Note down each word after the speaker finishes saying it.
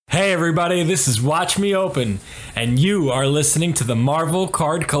Hey everybody, this is Watch Me Open, and you are listening to the Marvel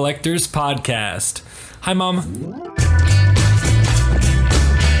Card Collectors Podcast. Hi, Mom.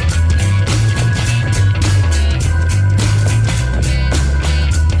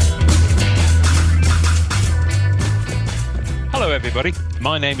 Hello everybody,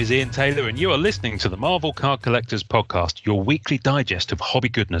 my name is Ian Taylor and you are listening to the Marvel Card Collectors Podcast, your weekly digest of hobby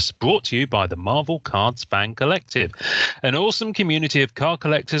goodness, brought to you by the Marvel Cards Fan Collective, an awesome community of card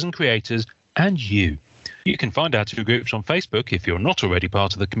collectors and creators, and you. You can find our two groups on Facebook if you're not already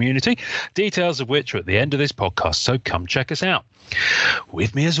part of the community, details of which are at the end of this podcast, so come check us out.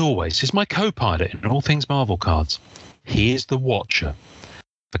 With me as always is my co-pilot in all things Marvel cards. He is the Watcher.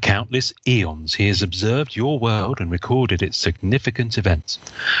 For countless eons, he has observed your world and recorded its significant events.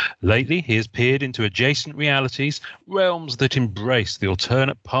 Lately, he has peered into adjacent realities, realms that embrace the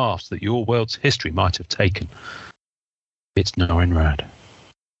alternate paths that your world's history might have taken. It's Norrin Rad.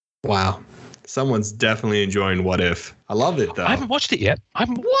 Wow. Someone's definitely enjoying What If. I love it, though. I haven't watched it yet.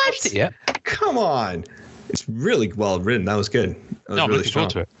 Come on. It's really well written. That was good. That was I'm really looking strong.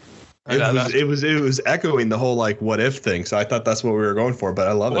 forward to it. It was echoing the whole like what if thing, so I thought that's what we were going for. But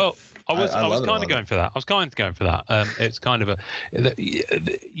I love it. Well, I was kind of going for that. It's kind of these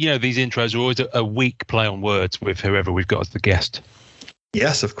intros are always a weak play on words with whoever we've got as the guest.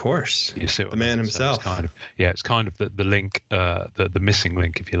 Yes, of course. You see what the man himself. So it's kind of the link, the missing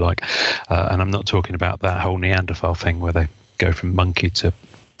link, if you like. And I'm not talking about that whole Neanderthal thing where they go from monkey to.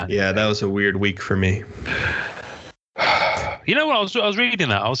 Yeah, that was a weird week for me. You know what? I was reading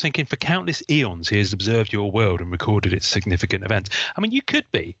that. I was thinking, for countless eons, he has observed your world and recorded its significant events. I mean, you could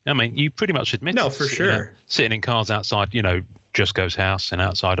be. I mean, you pretty much admit. No, for sure. Sitting in cars outside, Jusco's house and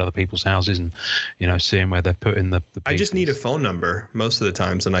outside other people's houses, and seeing where they're putting the I just need a phone number most of the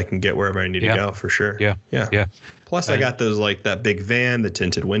times, and I can get wherever I need to go for sure. Yeah. Plus, I got those like that big van, the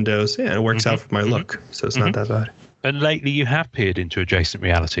tinted windows. Yeah, it works out for my look, so it's not that bad. And lately you have peered into adjacent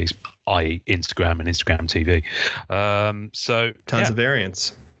realities, i.e. Instagram and Instagram TV. Tons of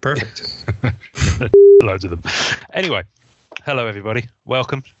variants. Perfect. Loads of them. Anyway, hello everybody.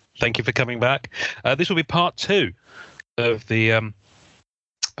 Welcome. Thank you for coming back. This will be part 2 of the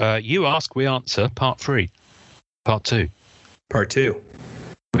You Ask, We Answer, part 3. Part 2. Part 2.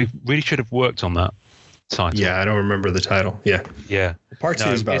 We really should have worked on that title. Yeah, I don't remember the title. Yeah. Part 2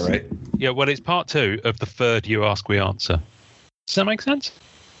 is about right. Yeah, well, it's part 2 of the third You Ask, We Answer. Does that make sense?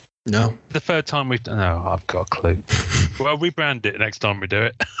 No. The third time we've done. No, I've got a clue. Well, rebrand it next time we do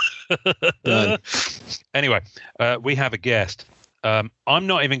it. Done. Anyway, we have a guest. I'm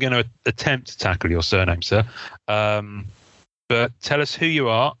not even going to attempt to tackle your surname, sir. But tell us who you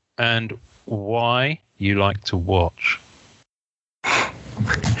are and why you like to watch.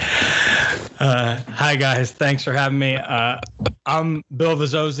 Hi guys, thanks for having me. I'm Bill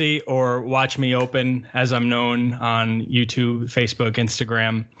Vizzosi, or Watch Me Open, as I'm known on YouTube, Facebook,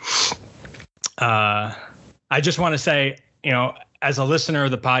 Instagram. I just want to say, as a listener of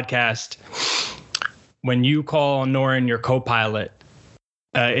the podcast, when you call Norrin your co-pilot,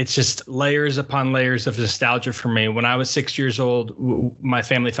 it's just layers upon layers of nostalgia for me. When I was 6 years old, my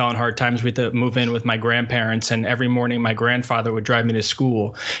family fell on hard times. We had to move in with my grandparents, and every morning my grandfather would drive me to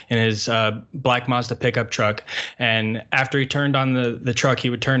school in his black Mazda pickup truck. And after he turned on the truck, he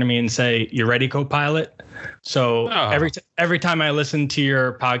would turn to me and say, "You ready, co-pilot?" So every time I listen to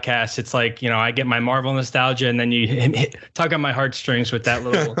your podcast, it's like, I get my Marvel nostalgia, and then you tug on my heartstrings with that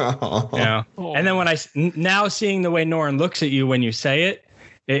little, And then when now seeing the way Norrin looks at you when you say it,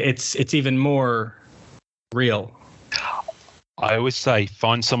 it's even more real. I always say,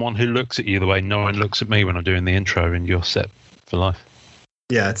 find someone who looks at you the way Norrin looks at me when I'm doing the intro, and you're set for life.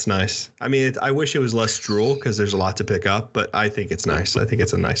 Yeah, it's nice. I mean, I wish it was less drool because there's a lot to pick up, but I think it's nice. I think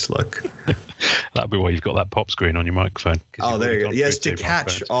it's a nice look. That'd be why you've got that pop screen on your microphone. Oh, there you go. Yes, to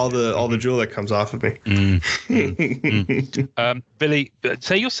catch all the drool that comes off of me. Billy,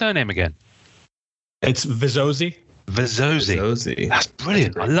 say your surname again. It's Vizzosi. Vizzosi. That's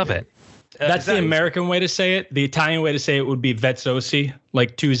brilliant. I love it. That's the American way to say it. The Italian way to say it would be Vezzosi,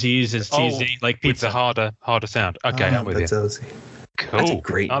 like 2 Z's is TZ, like pizza. With the harder sound. Okay, I'm with Vezzosi. You. Cool. That's a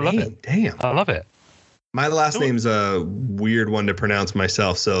great name. Love it. Damn. I love it. My last name's a weird one to pronounce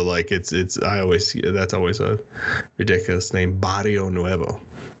myself, so like that's always a ridiculous name. Barrio Nuevo.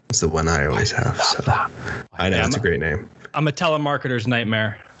 It's the one I always have. So I know it's a great name. I'm a telemarketer's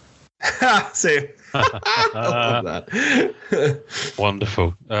nightmare. Same. I love that.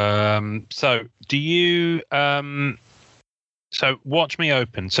 Wonderful. So do you so Watch Me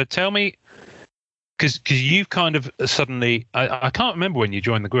Open. So tell me, because you've kind of suddenly I can't remember when you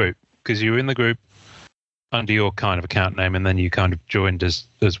joined the group, because you were in the group under your kind of account name, and then you kind of joined as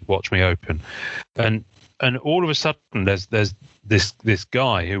Watch Me Open, and all of a sudden there's this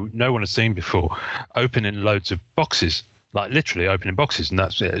guy who no one has seen before opening loads of boxes, like literally opening boxes, and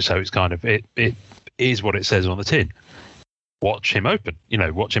that's it. So it's kind of it is what it says on the tin. Watch him open,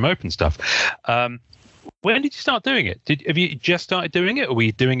 watch him open stuff. When did you start doing it? Have you just started doing it, or were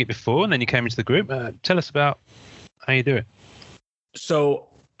you doing it before and then you came into the group? Tell us about how you do it. So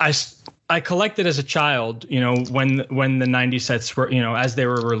I collected as a child, when the 90 sets were, as they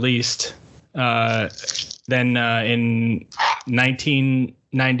were released. Then in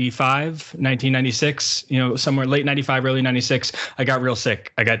 1996, somewhere late 95, early 96, I got real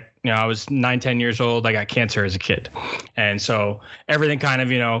sick. I was 9-10 years old. I got cancer as a kid. And so everything kind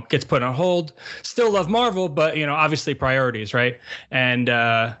of, gets put on hold. Still love Marvel, but, obviously priorities, right?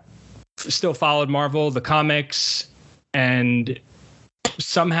 And still followed Marvel, the comics, and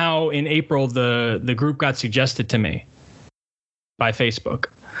somehow in April, the group got suggested to me by Facebook.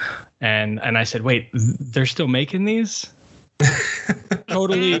 And I said, wait, they're still making these?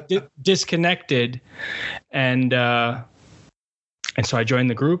 Totally disconnected. And so I joined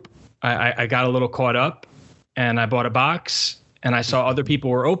the group. I got a little caught up, and I bought a box, and I saw other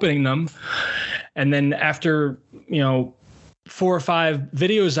people were opening them. And then after, 4 or 5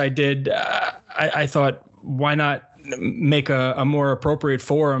 videos I did, I thought, why not make a more appropriate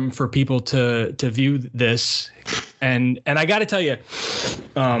forum for people to view this? And I got to tell you,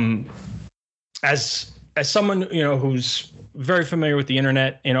 as someone who's very familiar with the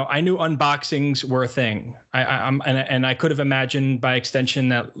internet, I knew unboxings were a thing. I could have imagined by extension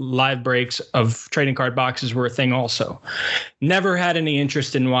that live breaks of trading card boxes were a thing also. Never had any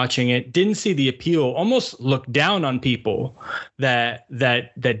interest in watching it. Didn't see the appeal. Almost looked down on people that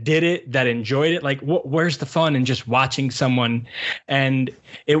did it, that enjoyed it. Like, where's the fun in just watching someone? And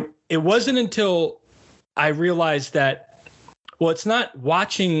it wasn't until I realized that, well, it's not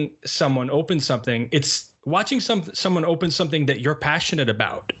watching someone open something. It's watching someone open something that you're passionate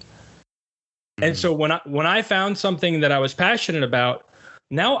about. Mm-hmm. And so when I found something that I was passionate about,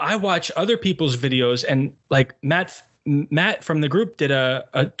 now I watch other people's videos, and like Matt from the group did a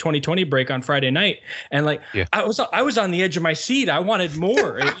 2020 break on Friday night, and I was on the edge of my seat. I wanted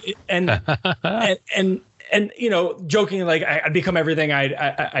more, and joking, like I'd become everything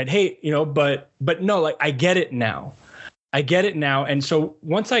I'd hate, but no, like I get it now. And so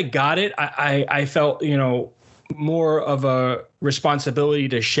once I got it, I felt, more of a responsibility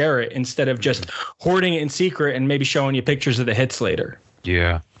to share it instead of just hoarding it in secret and maybe showing you pictures of the hits later.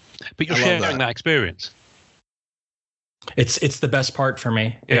 Yeah. But you're sharing that experience. It's the best part for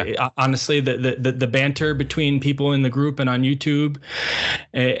me. Yeah. Honestly, the banter between people in the group and on YouTube,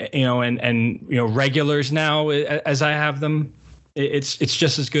 and regulars now, as I have them, it's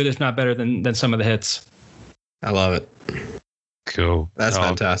just as good, if not better than some of the hits. I love it. Cool. That's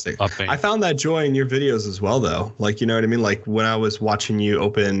fantastic. I found that joy in your videos as well, though. Like, you know what I mean? Like when I was watching you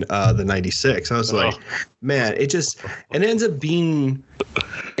open the 96, I was like, man, it ends up being,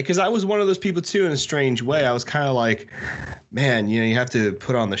 because I was one of those people too, in a strange way. I was kind of like, man, you have to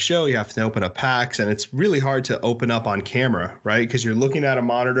put on the show, you have to open up packs, and it's really hard to open up on camera, right? Because you're looking at a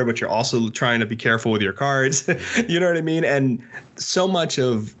monitor, but you're also trying to be careful with your cards. You know what I mean? And so much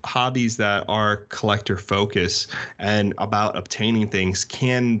of hobbies that are collector focus and about obtaining things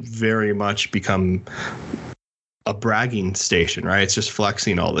can very much become a bragging station, right? It's just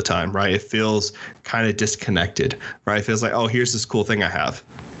flexing all the time, right? It feels kind of disconnected, right? It feels like, oh, here's this cool thing I have.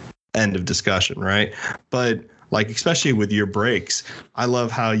 End of discussion, right? But like, especially with your breaks, I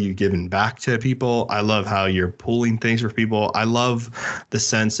love how you've given back to people. I love how you're pulling things for people. I love the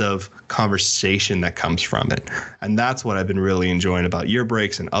sense of conversation that comes from it. And that's what I've been really enjoying about your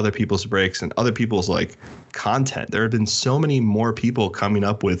breaks and other people's breaks and other people's like content. There have been so many more people coming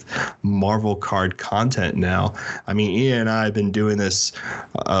up with Marvel card content now. I mean, Ian and I have been doing this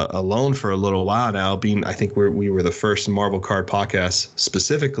alone for a little while now. I think we were the first Marvel card podcast,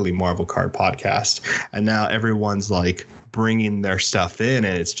 specifically Marvel card podcast. And now everyone's like bringing their stuff in,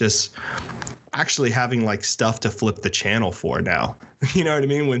 and it's just actually having like stuff to flip the channel for now. You know what I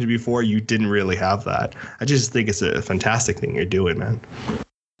mean? When before you didn't really have that. I just think it's a fantastic thing you're doing, man.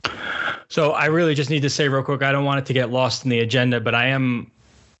 So I really just need to say real quick, I don't want it to get lost in the agenda, but I am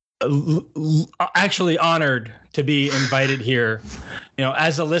actually honored to be invited here.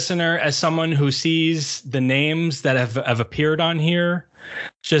 As a listener, as someone who sees the names that have appeared on here,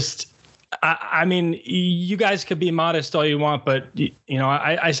 just, I mean, you guys could be modest all you want, but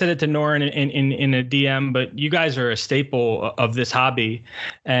I said it to Nora in a DM, but you guys are a staple of this hobby,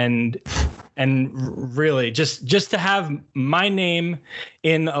 and And really, just to have my name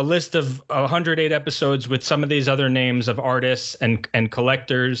in a list of 108 episodes with some of these other names of artists and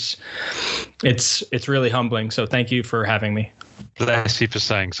collectors, it's really humbling. So thank you for having me. Bless you for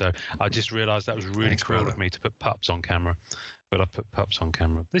saying so. I just realised that was really cruel of me to put Pups on camera, but I put Pups on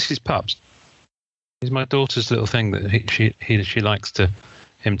camera. This is Pups. He's my daughter's little thing that she likes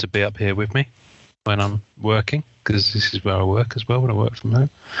him to be up here with me when I'm working, because this is where I work as well when I work from home.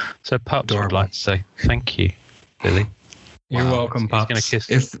 So Pups would like to say thank you, Billy. You're welcome, Pups. He's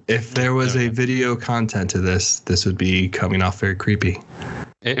gonna kiss If there was a video content to this would be coming off very creepy.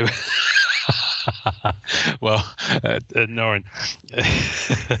 Well, Norrin.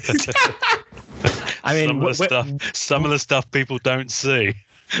 I mean, some of the stuff people don't see.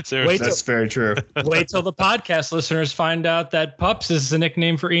 Seriously. That's very true. Wait till the podcast listeners find out that Pups is the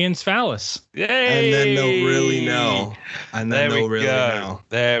nickname for Ian's phallus. Yay! And then they'll really know.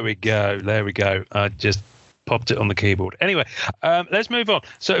 There we go. I just popped it on the keyboard. Anyway, let's move on.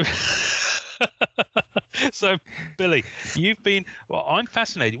 So, Billy, you've been. Well, I'm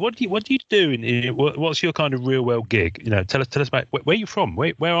fascinated. What do you do? What's your kind of real world gig? Tell us about where you're from.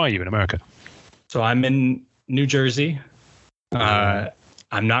 Where are you in America? So I'm in New Jersey.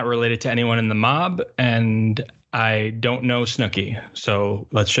 I'm not related to anyone in the mob, and I don't know Snooki. So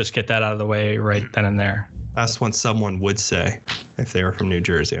let's just get that out of the way right then and there. That's what someone would say if they were from New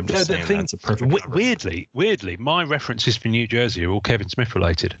Jersey. I'm just saying that's a perfect. Weirdly, my references for New Jersey are all Kevin Smith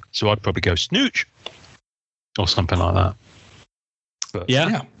related. So I'd probably go Snooch or something like that. But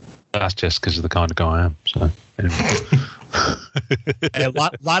yeah. That's just because of the kind of guy I am. So anyway.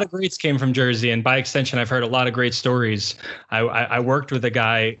 A lot of greats came from Jersey, and by extension, I've heard a lot of great stories. I worked with a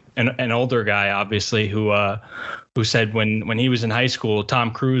guy, an older guy, obviously, who said when he was in high school,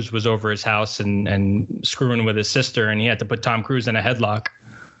 Tom Cruise was over his house and screwing with his sister, and he had to put Tom Cruise in a headlock.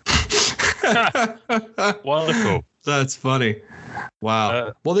 Wonderful. That's funny.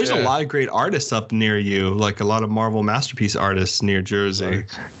 Wow. Well, there's a lot of great artists up near you, like a lot of Marvel Masterpiece artists near Jersey.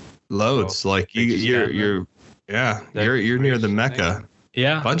 Loads. Like you're near the Mecca.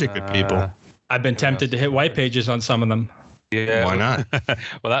 Yeah. Bunch of good people. I've been tempted to hit white pages on some of them. Yeah. Why not?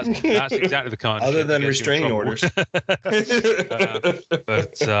 Well, that's exactly the kind of other than restraining orders.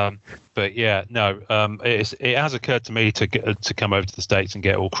 But yeah, no. It has occurred to me to come over to the States and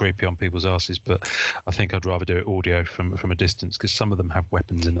get all creepy on people's asses, but I think I'd rather do it audio from a distance, because some of them have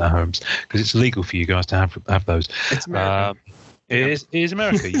weapons in their homes, because it's illegal for you guys to have those. It's America. It is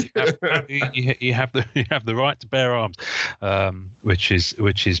America. You have the right to bear arms, which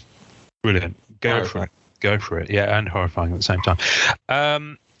is brilliant. Go for it. Yeah, and horrifying at the same time.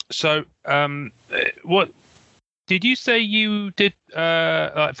 What did you say you did?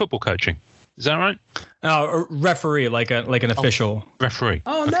 Like football coaching? Is that right? A referee, like an official referee.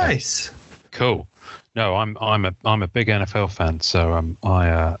 Oh, okay. Nice. Cool. No, I'm a big NFL fan, so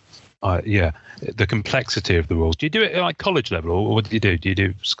the complexity of the rules. Do you do it at like college level, or what do you do? Do you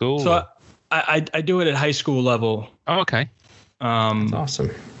do school? So I do it at high school level. Oh, okay. That's awesome.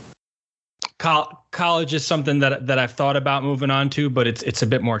 College is something that I've thought about moving on to, but it's a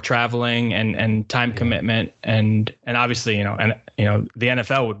bit more traveling and time commitment, and obviously the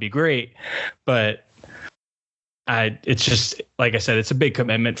NFL would be great, but it's just, like I said, it's a big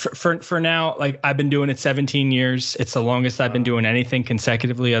commitment for now. Like, I've been doing it 17 years. It's the longest I've been doing anything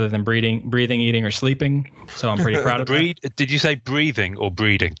consecutively other than breathing, eating, or sleeping. So I'm pretty proud of it. Did you say breathing or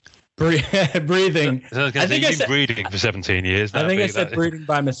breeding? Breathing. So I think you've been breeding for 17 years. I think I said breeding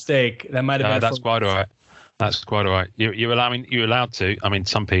by mistake. That might have been. That's quite all right. That's quite all right. You're allowed to. I mean,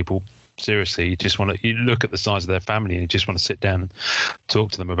 some people, seriously, you look at the size of their family and you just want to sit down and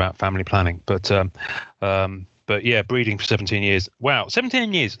talk to them about family planning. But yeah, breeding for 17 years. Wow,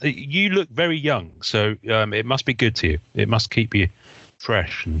 17 years. You look very young, so it must be good to you. It must keep you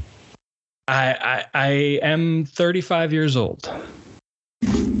fresh. And I am 35 years old.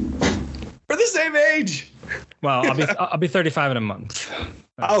 We're the same age. Well, I'll be 35 in a month.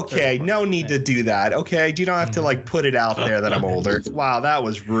 Okay, no need to do that. Okay, you don't have to put it out there that I'm older. Wow, that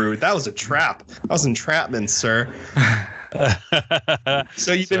was rude. That was a trap. That was entrapment, sir.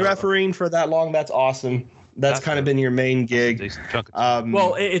 So you've been refereeing for that long. That's awesome. That's kind of been your main gig.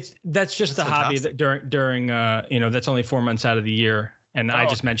 Well, that's just a hobby that during that's only 4 months out of the year, and I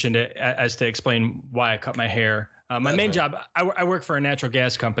just mentioned it as to explain why I cut my hair. My main job, I work for a natural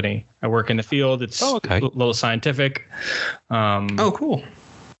gas company. I work in the field. It's a little scientific. Cool.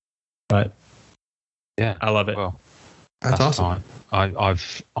 But yeah, I love it. Well, that's awesome.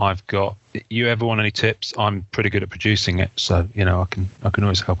 I've got. You ever want any tips? I'm pretty good at producing it, so I can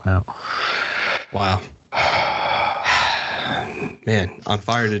always help out. Wow. Man, on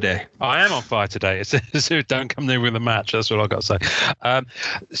fire today. I am on fire today. It's don't come near with a match. That's what I got to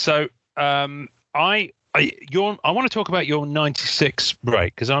say. I want to talk about your 96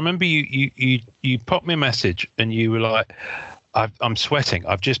 break, because I remember you popped me a message and you were like, I'm sweating.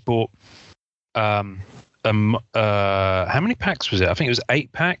 I've just bought how many packs was it? I think it was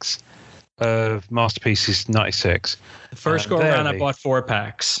 8 packs of Masterpieces 96. The first go around, I bought 4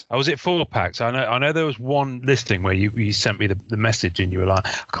 packs. Oh, was it 4 packs? I know there was one listing where you sent me the message and you were like,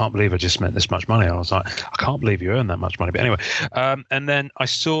 I can't believe I just spent this much money. And I was like, I can't believe you earned that much money. But anyway, and then I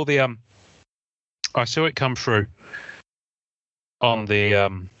saw it come through on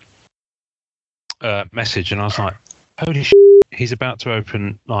the message, and I was like, holy shit, he's about to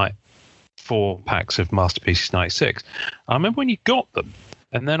open like 4 packs of Masterpieces 96. I remember when you got them,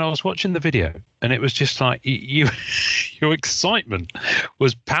 and then I was watching the video, and it was just like your excitement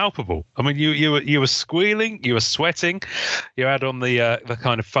was palpable. I mean, you were squealing, you were sweating, you had on the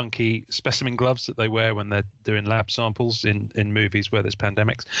kind of funky specimen gloves that they wear when they're doing lab samples in movies where there's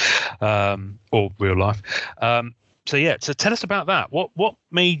pandemics, or real life. So tell us about that. What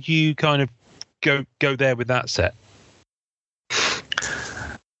made you kind of go there with that set?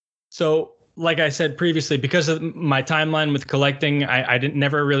 So, like I said previously, because of my timeline with collecting, I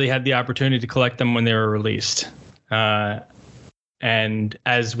never really had the opportunity to collect them when they were released. And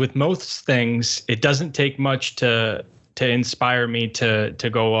as with most things, it doesn't take much to inspire me to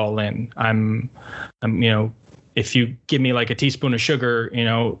go all in. I'm if you give me like a teaspoon of sugar,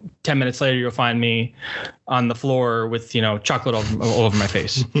 10 minutes later, you'll find me on the floor with, chocolate all over my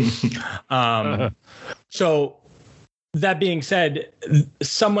face. So that being said,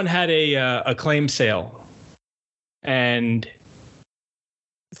 someone had a claim sale, and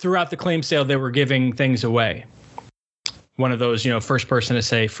throughout the claim sale, they were giving things away. One of those, first person to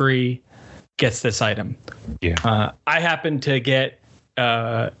say free gets this item. Yeah. I happened to get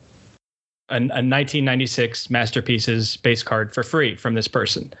a 1996 Masterpieces base card for free from this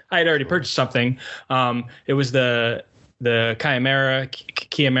person. I had already purchased something. It was the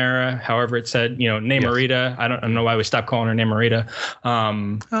Kiamera, however it said, Namorita. Yes. I don't know why we stopped calling her Namorita.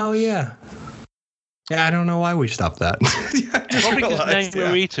 Oh yeah. Yeah, I don't know why we stopped that. Probably because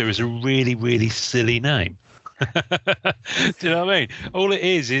Namorita is a really, really silly name. Do you know what I mean? All it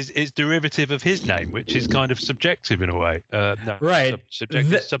is derivative of his name, which is kind of subjective in a way. No, right.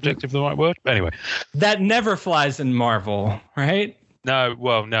 Subjective the right word? Anyway. That never flies in Marvel, right? No,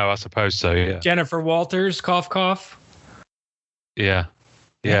 I suppose so, yeah. Jennifer Walters, cough, cough. Yeah.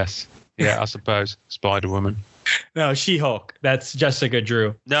 Yes. Yeah, I suppose. Spider-Woman. No, She-Hulk. That's Jessica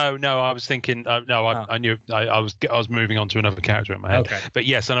Drew. No. I was thinking. I knew. I was moving on to another character in my head. Okay. But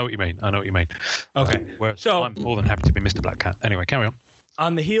yes, I know what you mean. Okay. So I'm more than happy to be Mr. Black Cat. Anyway, carry on.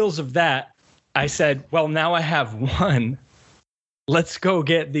 On the heels of that, I said, "Well, now I have one. Let's go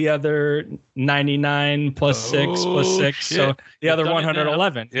get the other 99 plus 6 plus 6. Shit. So the other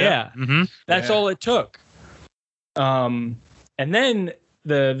 111. Yeah. Mm-hmm. That's all it took. And then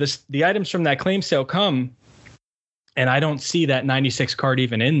the items from that claim sale come, and I don't see that 96 card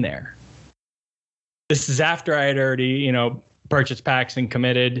even in there. This is after I had already, purchased packs and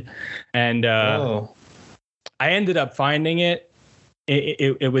committed, and I ended up finding it.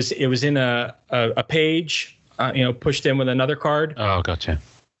 It was in a page, pushed in with another card. Oh, gotcha.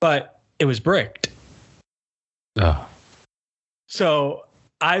 But it was bricked. Oh. So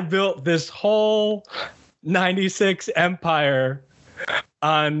I built this whole 96 empire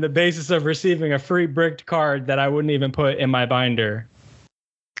on the basis of receiving a free bricked card that I wouldn't even put in my binder.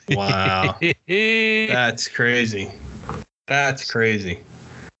 Wow. That's crazy.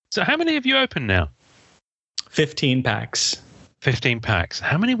 So how many have you opened now? 15 packs. 15 packs.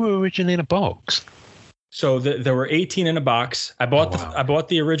 How many were originally in a box? So there were 18 in a box. I bought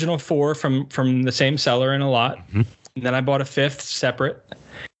the original 4 from the same seller in a lot. Mm-hmm. And then I bought a 5th separate.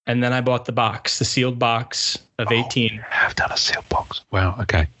 And then I bought the sealed box of 18. I have done a sealed box. Wow,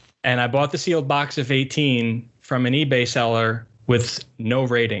 okay. And I bought the sealed box of 18 from an eBay seller with no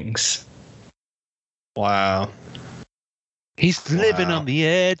ratings. Wow. He's living on the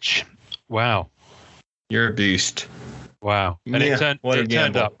edge. Wow. You're a beast. Wow. And it turned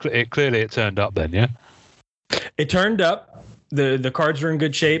up. Clearly it turned up then, yeah? It turned up. The cards are in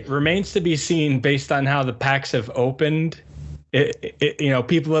good shape. Remains to be seen based on how the packs have opened.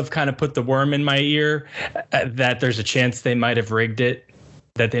 People have kind of put the worm in my ear that there's a chance they might have rigged it,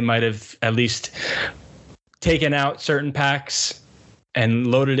 that they might have at least taken out certain packs and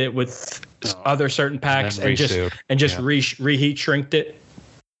loaded it with other certain packs and just reheat shrinked it.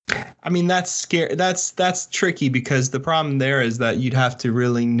 I mean, that's scary. That's tricky, because the problem there is that you'd have to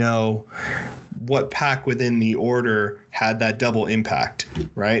really know what pack within the order had that double impact,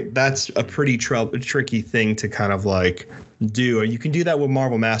 right? That's a pretty tricky thing to kind of like do. You can do that with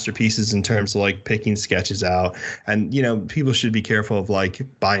Marvel Masterpieces in terms of like picking sketches out. And, you know, people should be careful of like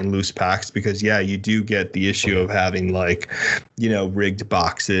buying loose packs because, yeah, you do get the issue of having like, you know, rigged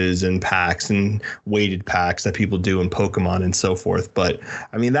boxes and packs and weighted packs that people do in Pokemon and so forth. But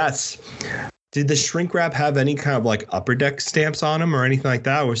I mean, did the shrink wrap have any kind of like upper deck stamps on them or anything like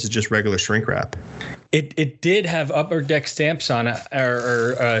that? Or was it just regular shrink wrap? It did have upper deck stamps on it,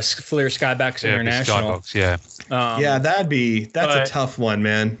 or Fleer Skybox International. Skybox, yeah. Yeah, that's a tough one,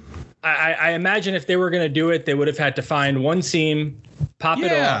 man. I imagine if they were going to do it, they would have had to find one seam, pop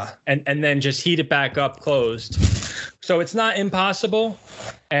it off, and then just heat it back up closed. So it's not impossible,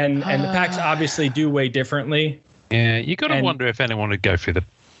 and the packs obviously do weigh differently. Yeah, you got to wonder if anyone would go through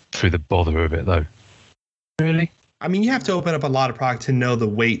the bother of it, though. Really? I mean, you have to open up a lot of product to know the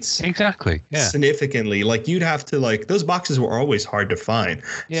weights exactly. Yeah. Significantly. Like you'd have to like those boxes were always hard to find.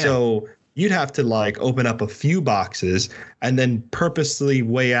 Yeah. So you'd have to like open up a few boxes and then purposely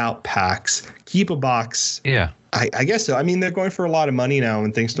weigh out packs, keep a box. Yeah. I guess so. I mean, they're going for a lot of money now.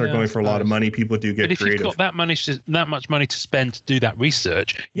 When things start going for a lot of money, people do get creative. But if you've got that much money to spend to do that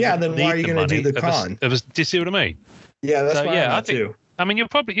research, yeah, then why are you going to do the con? Do you see what I mean? Yeah, that's why I think too. I mean, you're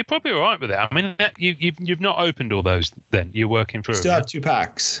probably all right with it. I mean, you've not opened all those. Then you're working through. Still have 2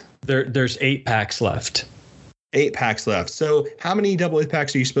 packs. There's 8 packs left. 8 packs left. So how many double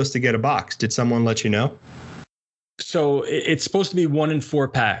packs are you supposed to get a box? Did someone let you know? So it's supposed to be 1 in 4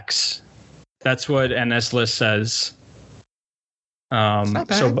 packs. That's what NS List says.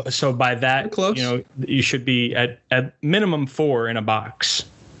 So by that, you know, you should be at minimum 4 in a box.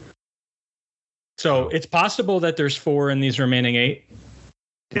 So it's possible that there's 4 in these remaining 8.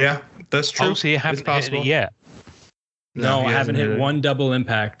 Yeah, that's true. Oh, so you haven't hit it yet? No, I haven't hit one double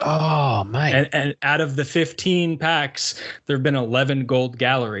impact. Oh, man. And out of the 15 packs, there have been 11 gold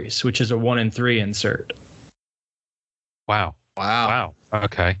galleries, which is a 1 in 3 insert. Wow.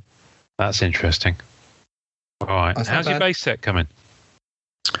 Okay. That's interesting. All right. How's your base set coming?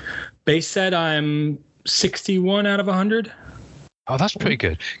 Base set, I'm 61 out of 100. Oh, that's pretty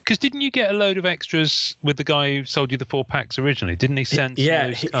good. Because didn't you get a load of extras with the guy who sold you the 4 packs originally? Didn't he send some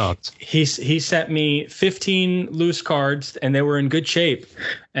loose cards? He sent me 15 loose cards, and they were in good shape.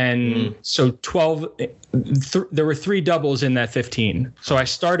 And so 12, there were 3 doubles in that 15. So I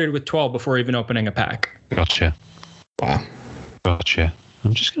started with 12 before even opening a pack. Gotcha. Wow. Gotcha.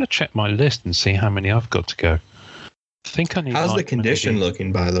 I'm just going to check my list and see how many I've got to go. I think I need. How's the condition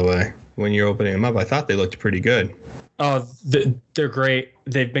looking, by the way, when you're opening them up? I thought they looked pretty good. Oh, they're great.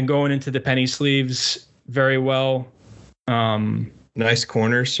 They've been going into the penny sleeves very well. Nice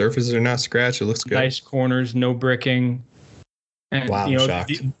corners. Surfaces are not scratched. It looks good. Nice corners, no bricking. And, wow, you know,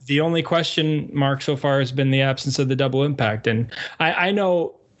 shocked. The only question mark so far has been the absence of the double impact. And I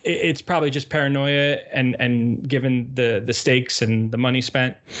know it's probably just paranoia and given the stakes and the money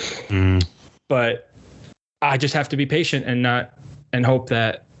spent. But I just have to be patient and hope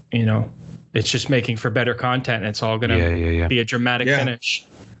that, you know, it's just making for better content. It's all going to be a dramatic finish.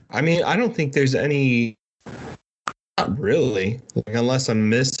 I mean, I don't think there's any, not really, like, unless I'm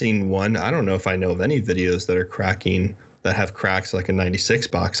missing one. I don't know if I know of any videos that have cracks like a 96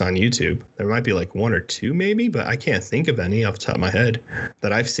 box on YouTube. There might be like 1 or 2 maybe, but I can't think of any off the top of my head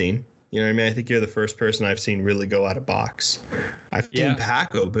that I've seen. You know what I mean? I think you're the first person I've seen really go out of box. I've seen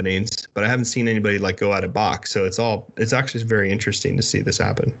pack openings, but I haven't seen anybody like go out of box. So it's actually very interesting to see this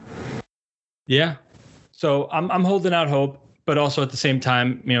happen. Yeah. So I'm holding out hope, but also at the same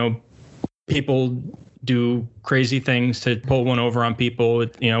time, you know, people do crazy things to pull one over on people.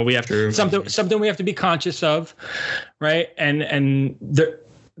 You know, we have something we have to be conscious of, right? And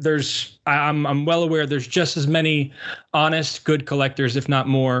I'm well aware there's just as many honest, good collectors, if not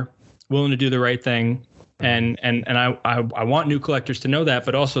more, willing to do the right thing. And I want new collectors to know that,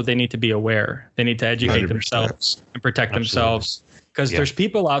 but also they need to be aware. They need to educate 100%. Themselves and protect themselves. Because there's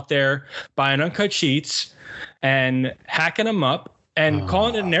people out there buying uncut sheets and hacking them up and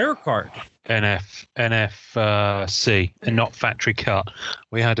calling it an error card. NFC, and not factory cut.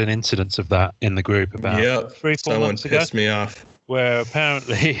 We had an incidence of that in the group about 3-4 months ago. Pissed me off. Where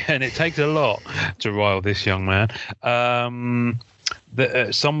apparently, and it takes a lot to rile this young man,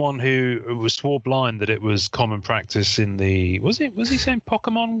 someone who swore blind that it was common practice in the was he saying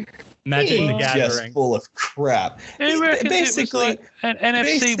Pokemon Magic the Just Gathering. full of crap. He reckons Basically, it was like,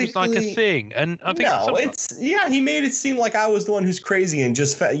 NFC was like a thing, and I think he made it seem like I was the one who's crazy and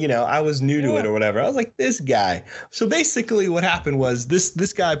just I was new to it or whatever. I was like, this guy. So basically, what happened was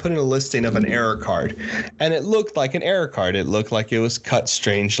this guy put in a listing of an error card, and it looked like an error card. It looked like it was cut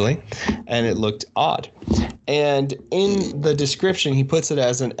strangely, and it looked odd. And in the description, he puts it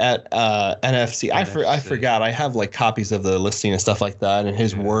as an NFC. I forgot. I have like copies of the listing and stuff like that, and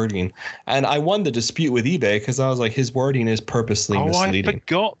his wording. And I won the dispute with eBay because I was like, his wording is purposely misleading. I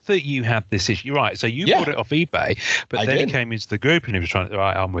forgot that you had this issue. Right. So you bought it off eBay, but then he came into the group and he was trying to,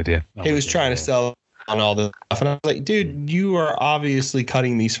 right, I'm with you. He was trying to sell on all the stuff. And I was like, dude, you are obviously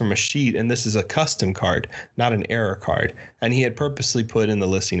cutting these from a sheet, and this is a custom card, not an error card. And he had purposely put in the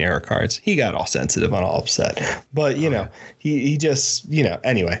listing error cards. He got all sensitive and all upset. But, he just,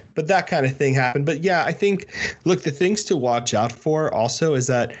 anyway. But that kind of thing happened. But, yeah, I think, look, the things to watch out for also is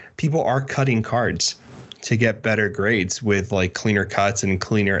that people are cutting cards to get better grades with like cleaner cuts and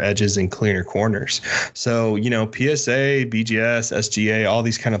cleaner edges and cleaner corners. So, PSA, BGS, SGA, all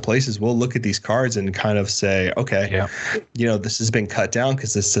these kind of places will look at these cards and kind of say, okay, this has been cut down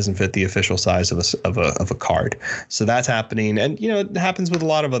because this doesn't fit the official size of a card. So that's happening. And, it happens with a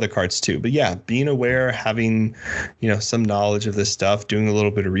lot of other cards too. But yeah, being aware, having, some knowledge of this stuff, doing a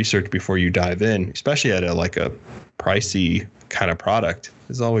little bit of research before you dive in, especially at a pricey kind of product,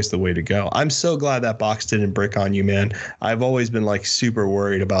 is always the way to go. I'm so glad that box didn't brick on you, man. I've always been like super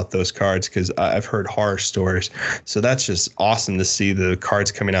worried about those cards because I've heard horror stories. So that's just awesome to see the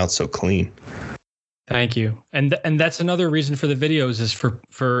cards coming out so clean. Thank you. And that's another reason for the videos is for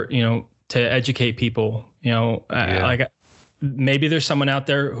to educate people. Like maybe there's someone out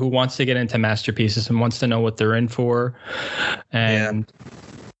there who wants to get into masterpieces and wants to know what they're in for, and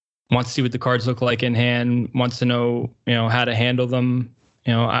wants to see what the cards look like in hand, wants to know, how to handle them.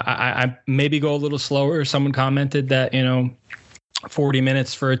 I maybe go a little slower. Someone commented that, 40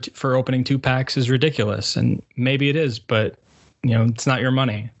 minutes for opening 2 packs is ridiculous. And maybe it is, but, it's not your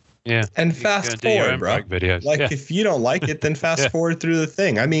money. Yeah. And fast forward, bro. Videos. Like, if you don't like it, then fast forward through the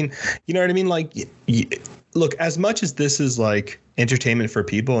thing. I mean, you know what I mean? Like, look, as much as this is like entertainment for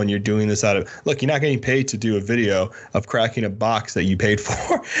people and you're doing this you're not getting paid to do a video of cracking a box that you paid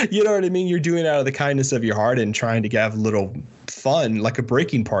for. You know what I mean? You're doing it out of the kindness of your heart and trying to have a little fun, like a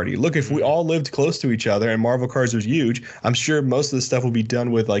breaking party. Look, if we all lived close to each other and Marvel Cards was huge, I'm sure most of the stuff would be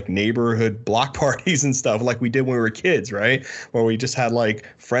done with like neighborhood block parties and stuff like we did when we were kids, right? Where we just had like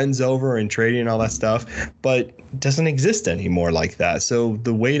friends over and trading and all that stuff. But it doesn't exist anymore like that. So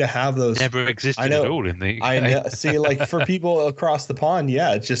the way to have those never existed at all in the I know. See, like for people across the pond,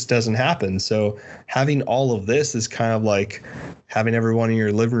 it just doesn't happen. So having all of this is kind of like having everyone in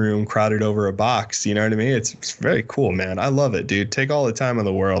your living room crowded over a box. You know what I mean? It's very cool, man. I love it, dude. Take all the time in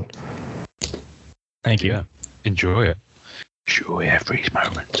the world. Thank you. Yeah. Enjoy it. Enjoy every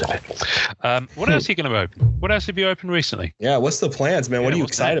moment of it. What else are you going to open? What else have you opened recently? Yeah, what's the plans, man? What are you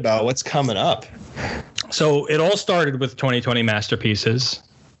excited about? What's coming up? So it all started with 2020 Masterpieces.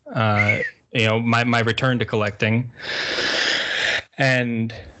 My return to collecting.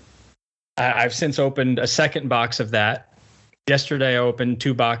 And I've since opened a second box of that. Yesterday, I opened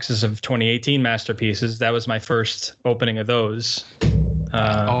 2 boxes of 2018 Masterpieces. That was my first opening of those.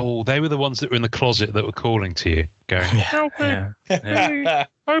 They were the ones that were in the closet that were calling to you, going, help me,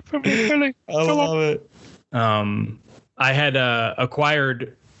 open me, Billy. I love it. I had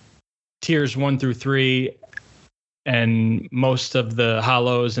acquired tiers 1 through 3 and most of the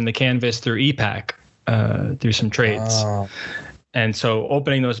hollows and the canvas through EPAC, through some trades. Oh. And so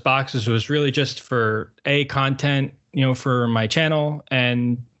opening those boxes was really just for content, for my channel,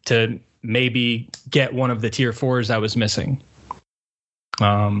 and to maybe get one of the tier 4s I was missing.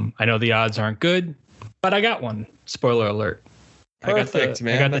 I know the odds aren't good, but I got one. Spoiler alert. Perfect,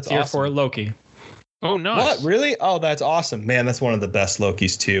 man. I got that's the tier awesome. 4 Loki. Oh, nice. What? Really? Oh, that's awesome. Man, that's one of the best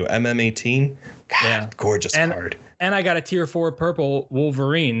Lokis, too. MM18. God, gorgeous card. And I got a tier 4 purple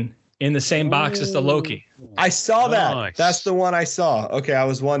Wolverine in the same box as the Loki. I saw that. Nice. That's the one I saw. Okay, I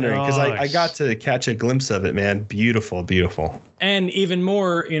was wondering because I got to catch a glimpse of it, man. Beautiful, beautiful. And even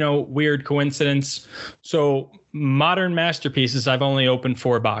more, weird coincidence. So modern Masterpieces, I've only opened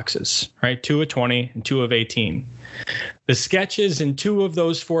 4 boxes, right? 2 of 20 and 2 of 18. The sketches in 2 of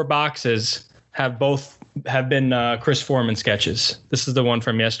those 4 boxes have been Chris Foreman sketches. This is the one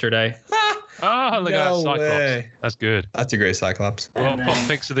from yesterday. Oh, look at that Cyclops. Way. That's good. That's a great Cyclops. Well, pop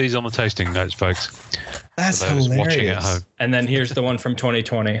pics of these on the tasting notes, folks. That's hilarious. Watching at home. And then here's the one from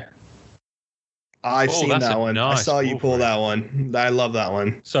 2020. I've seen that's that a one. I nice saw you pull Wolverine. that one. I love that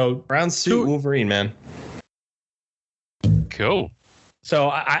one. So Brown suit Wolverine, man. Cool.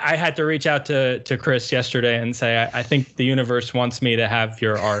 So I had to reach out to Chris yesterday and say, I think the universe wants me to have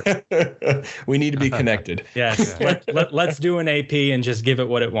your art. We need to be connected. Yes. Let's do an AP and just give it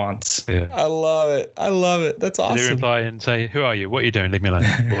what it wants. Yeah. I love it. I love it. That's Did he awesome. reply and say, "Who are you? What are you doing? Leave me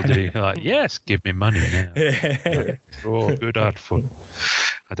alone." Or did he like, "Yes, give me money now"? Oh, good art for.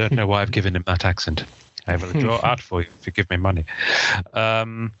 I don't know why I've given him that accent. I will draw art for you if you give me money.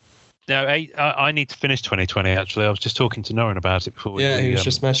 Now, I need to finish 2020, actually. I was just talking to Norrin about it before He was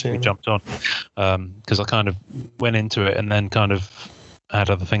just mentioning. we jumped on. Because I kind of went into it and then kind of had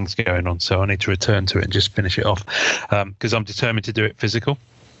other things going on. So I need to return to it and just finish it off. Because I'm determined to do it physical.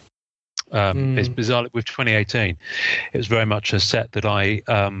 It's bizarre with 2018. It was very much a set that I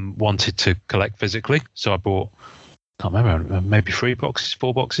wanted to collect physically. So I bought, I can't remember, maybe 4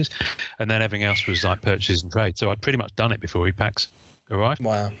 boxes. And then everything else was like purchases and trade. So I'd pretty much done it before E-Packs arrived.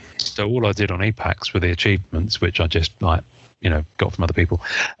 Wow. So all I did on E-Packs were the achievements, which I just got from other people,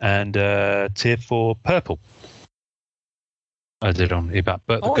 and tier 4 purple. I did on E-Pack,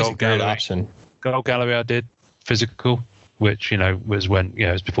 but Always the a great option. gold gallery I did physical, which was when it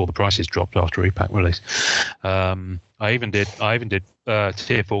was before the prices dropped after E-Pack release. I even did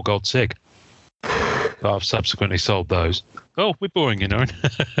tier 4 gold sig. But I've subsequently sold those. Oh, we're boring,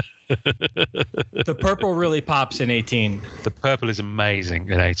 The purple really pops in 18. The purple is amazing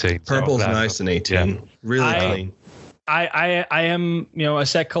in 18. Purple's nice in 18. Yeah. Really clean. I am, a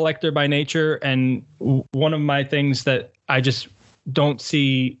set collector by nature. And one of my things that I just don't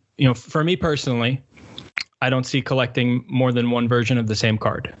see, for me personally, I don't see collecting more than one version of the same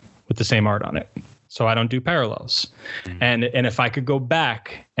card with the same art on it. So I don't do parallels. And if I could go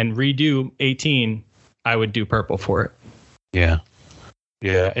back and redo 18, I would do purple for it. Yeah.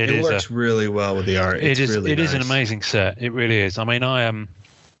 Yeah, it works really well with the art. It is nice. an amazing set. It really is. I mean,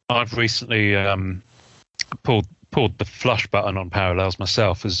 I've recently pulled the flush button on parallels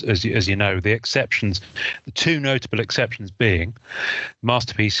myself, as you know. The exceptions, the 2 notable exceptions being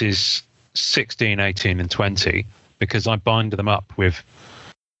Masterpieces 16, 18, and 20, because I bind them up with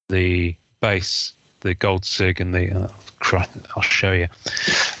the base, the gold sig, and the I'll show you,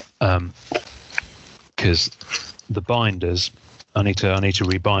 because the binders. I need to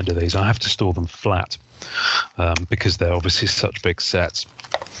rebinder these. I have to store them flat because they're obviously such big sets.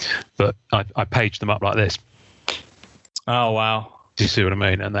 But I page them up like this. Oh wow! Do you see what I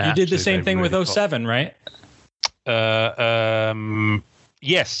mean? And you did the same thing with 07, right?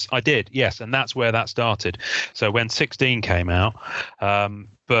 Yes, I did. Yes, and that's where that started. So when 16 came out,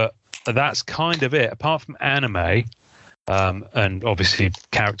 but that's kind of it. Apart from anime. And obviously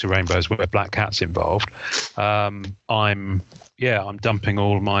character rainbows where Black Cat's involved. I'm dumping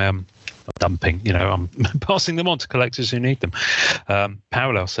all my I'm passing them on to collectors who need them.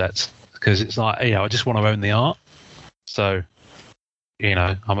 Parallel sets, because it's like, I just want to own the art. So,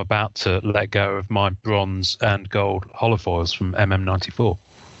 I'm about to let go of my bronze and gold holofoils from MM94, for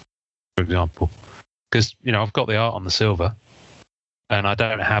example, because I've got the art on the silver, and I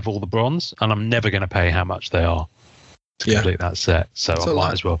don't have all the bronze, and I'm never going to pay how much they are to complete that set. So I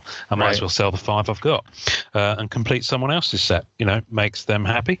might as well sell the 5 I've got and complete someone else's set. Makes them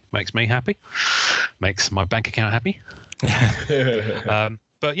happy, makes me happy, makes my bank account happy.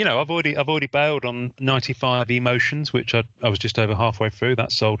 But I've already bailed on 95 Emotions, which I was just over halfway through.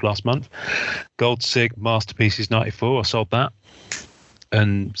 That sold last month. Gold Sig Masterpieces 94, I sold that.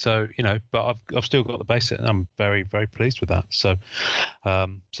 And so, but I've still got the base set, and I'm very, very pleased with that. So,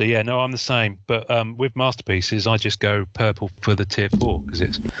 I'm the same. But with Masterpieces, I just go purple for the tier 4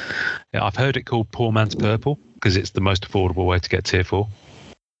 because I've heard it called poor man's purple because it's the most affordable way to get tier 4.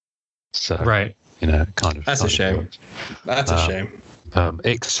 So, right, kind of. That's a shame. That's a shame.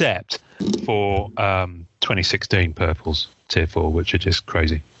 Except for 2016 purples tier 4, which are just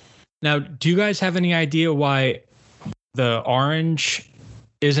crazy. Now, do you guys have any idea why the orange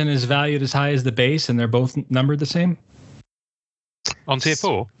isn't as valued as high as the base, and they're both numbered the same on tier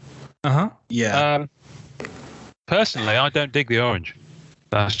 4? Yeah. Personally, I don't dig the orange.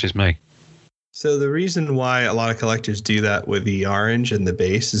 That's just me. So the reason why a lot of collectors do that with the orange and the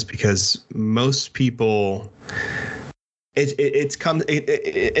base is because most people, there's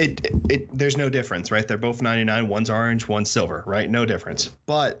no difference, right? They're both 99. One's orange, one's silver, right? No difference.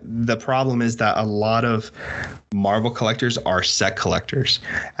 But the problem is that a lot of Marvel collectors are set collectors,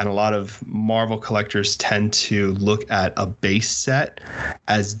 and a lot of Marvel collectors tend to look at a base set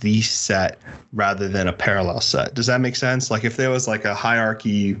as the set rather than a parallel set. Does that make sense? Like if there was like a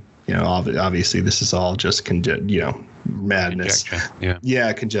hierarchy, obviously this is all just madness. Yeah.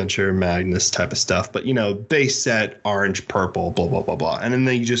 Yeah, conjecture, madness type of stuff. But, base set, orange, purple, blah, blah, blah, blah. And then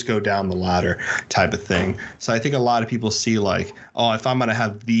you just go down the ladder type of thing. So I think a lot of people see like, oh, if I'm going to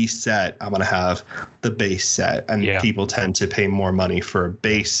have the set, I'm going to have the base set. And people tend to pay more money for a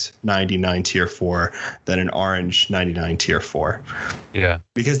base 99 tier 4 than an orange 99 tier 4. Yeah.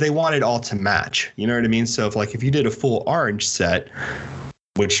 Because they want it all to match. You know what I mean? So if you did a full orange set,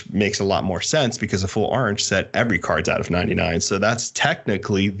 which makes a lot more sense because a full orange set, every card's out of 99. So that's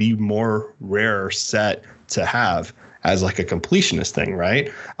technically the more rare set to have as like a completionist thing,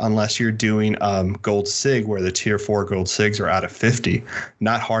 right? Unless you're doing gold sig where the tier 4 gold sigs are out of 50.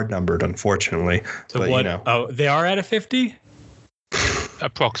 Not hard numbered, unfortunately. So but, what? Oh, they are out of 50?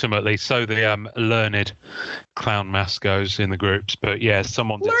 Approximately. So the learned clown math goes in the groups, but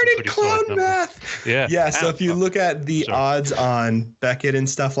someone did learned clown math. Yeah. So if you look at the odds on Beckett and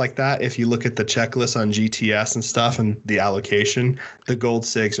stuff like that, if you look at the checklist on GTS and stuff and the allocation, the gold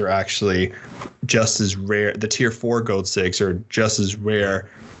sigs are actually just as rare. The tier 4 gold sigs are just as rare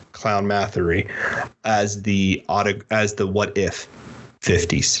clown mathery as the what if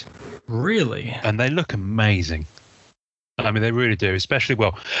 50s. Really? And they look amazing. I mean, they really do. Especially,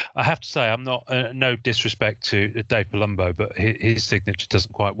 well, I have to say, I'm not no disrespect to Dave Palumbo, but his signature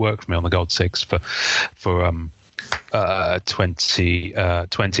doesn't quite work for me on the gold six for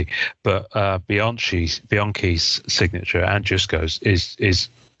 2020. But Bianchi's signature and Jusko's is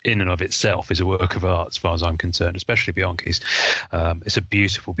in and of itself is a work of art as far as I'm concerned, especially Bianchi's. It's a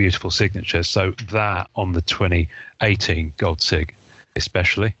beautiful, beautiful signature. So that on the 2018 gold sig,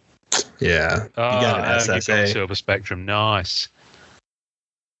 especially. Yeah, you got an SSA. Silver Spectrum, nice.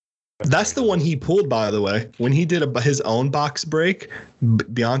 That's the one he pulled, by the way. When he did his own box break,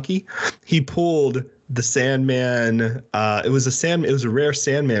 Bianchi, he pulled the Sandman. It was a rare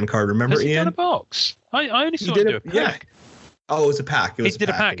Sandman card. Remember, Has he Ian? done a box? I only saw him do a pack. Yeah. Oh, it was a pack. He did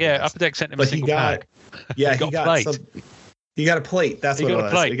a pack. Yeah, Upper Deck sent him a single pack. Yeah, he got He got a plate. That's what it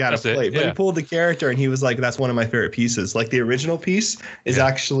was. He got a plate. But he pulled the character and he was like, that's one of my favorite pieces. Like the original piece is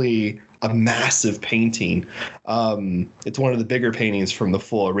actually a massive painting. It's one of the bigger paintings from the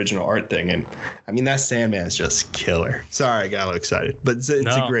full original art thing. And I mean, that Sandman is just killer. Sorry, I got a little excited. But it's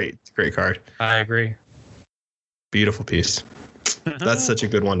a great card. I agree. Beautiful piece. That's such a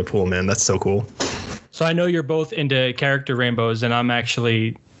good one to pull, man. That's so cool. So I know you're both into character rainbows, and I'm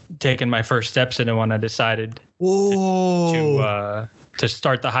actually taking my first steps into one. I decided to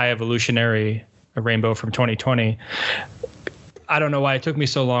start the High Evolutionary Rainbow from 2020. I don't know why it took me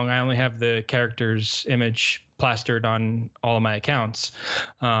so long. I only have the character's image plastered on all of my accounts.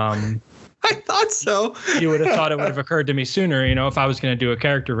 I thought so. You would have thought it would have occurred to me sooner. If I was going to do a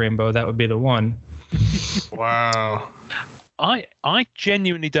character rainbow, that would be the one. Wow. I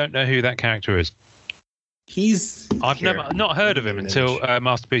genuinely don't know who that character is. I've not heard of him until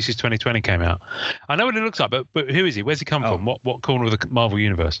Masterpieces 2020 came out. I know what it looks like, but who is he? Where's he come from? What corner of the Marvel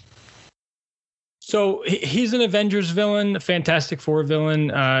universe? So he's an Avengers villain, a Fantastic Four villain.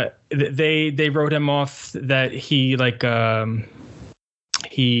 They wrote him off that he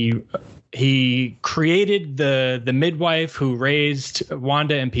created the midwife who raised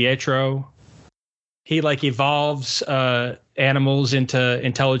Wanda and Pietro. He evolves animals into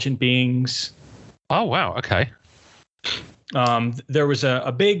intelligent beings. Oh, wow. Okay. There was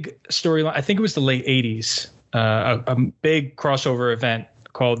a big storyline. I think it was the late 80s, a big crossover event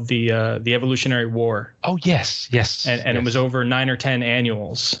called the Evolutionary War. Oh, yes. And it was over 9 or 10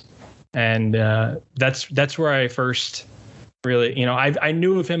 annuals. And that's where I first really, I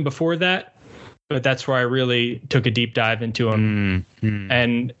knew of him before that, but that's where I really took a deep dive into him.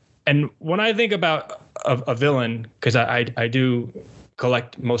 And when I think about a villain, because I do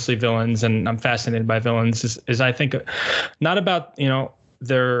collect mostly villains and I'm fascinated by villains, is I think not about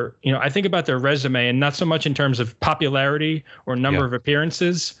their I think about their resume, and not so much in terms of popularity or number of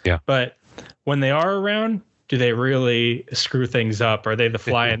appearances, but when they are around, do they really screw things up? Are they the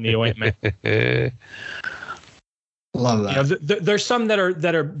fly in the ointment? Love that. There's some that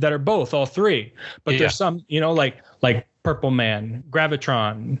are both, all three, but there's some like Purple Man,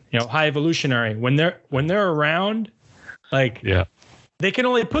 Gravitron, High Evolutionary, when they're around, they can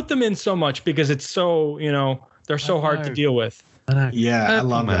only put them in so much because it's so, they're so hard to deal with. I know. Yeah, I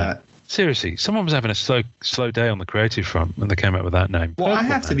love that. Seriously, someone was having a slow day on the creative front when they came up with that name. Well, I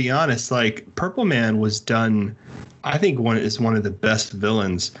have to be honest, Purple Man was done, I think is one of the best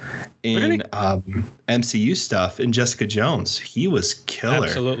villains in MCU stuff. In Jessica Jones, he was killer.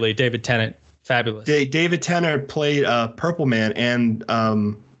 Absolutely. David Tennant, fabulous. David Tennant played Purple Man, and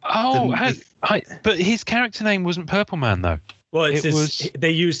but his character name wasn't Purple Man though. Well, they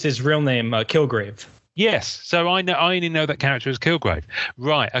used his real name, Kilgrave. Yes. So I only know that character as Kilgrave.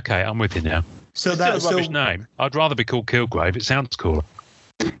 Right. Okay. I'm with you now. So It's that's still a rubbish name. I'd rather be called Kilgrave. It sounds cooler.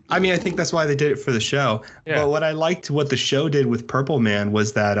 I mean, I think that's why they did it for the show. Yeah. But what I liked, what the show did with Purple Man,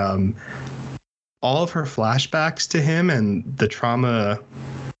 was that all of her flashbacks to him and the trauma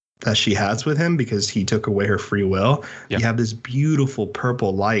that she has with him because he took away her free will. Yep. You have this beautiful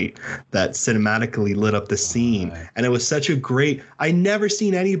purple light that cinematically lit up the scene. Right. And it was such a great, I never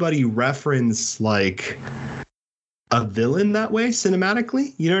seen anybody reference like a villain that way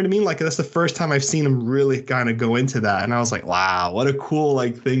cinematically. You know what I mean? Like that's the first time I've seen him really kind of go into that. And I was like, wow, what a cool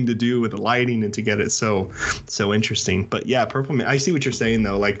like thing to do with the lighting and to get it so interesting. But yeah, Purple Man, I see what you're saying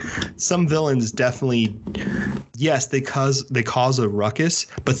though. Like some villains definitely, yes, they cause a ruckus,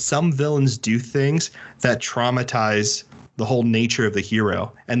 but some villains do things that traumatize the whole nature of the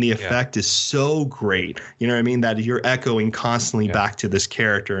hero, and the effect is so great. You know what I mean? That you're echoing constantly back to this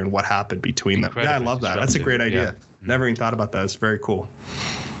character and what happened between them. Yeah, I love that. That's a great idea. Yeah. Never even thought about that. It's very cool.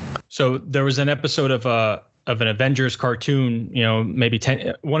 So there was an episode of an Avengers cartoon, you know, maybe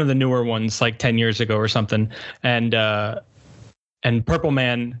one of the newer ones, like 10 years ago or something, and Purple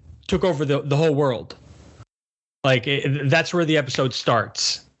Man took over the whole world. Like that's where the episode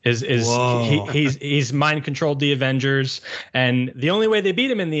starts. He's mind controlled the Avengers, and the only way they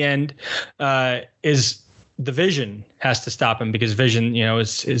beat him in the end is the Vision has to stop him, because Vision, you know,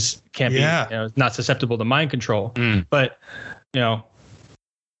 is can't be, you know, not susceptible to mind control. But you know,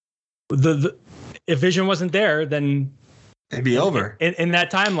 the if Vision wasn't there, then it'd be over. In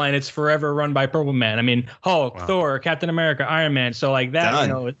that timeline, it's forever run by Purple Man. I mean, Hulk, Thor, Captain America, Iron Man. So like that, Done.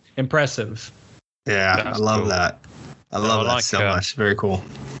 you know, impressive. Yeah, That's I love cool. that. I love that like, so much. Very cool.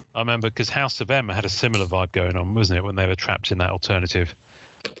 I remember because House of M had a similar vibe going on, wasn't it? When they were trapped in that alternative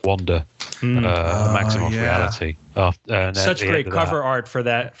Wanda maximum reality. And Such great cover art for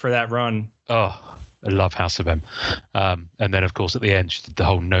that run. Oh, I love House of M. And then, of course, at the end, she did the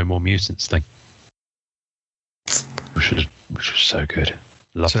whole No More Mutants thing, which was so good.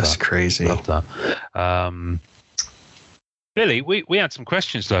 Love Just that. crazy. Love that. Billy, we had some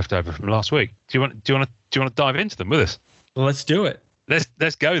questions left over from last week. Do you want to dive into them with us? Well, let's do it.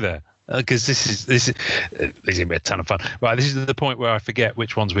 Let's go there, because this is gonna be a ton of fun. Right, this is the point where I forget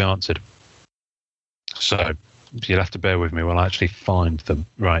which ones we answered, so you'll have to bear with me while I actually find them.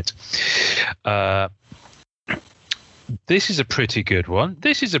 Right, this is a pretty good one.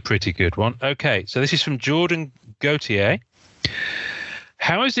 Okay, so this is from Jordan Gautier.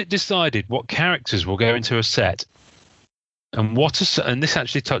 How is it decided what characters will go into a set? And and this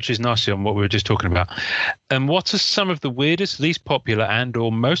actually touches nicely on what we were just talking about. And what are some of the weirdest, least popular,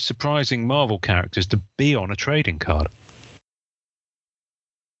 and/or most surprising Marvel characters to be on a trading card?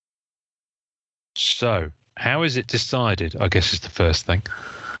 So, how is it decided? I guess is the first thing.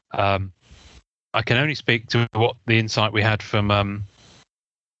 I can only speak to what the insight we had from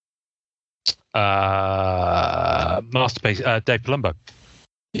Masterpiece, Dave Palumbo.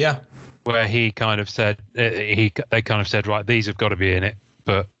 Yeah. Where he kind of said they kind of said, right, these have got to be in it,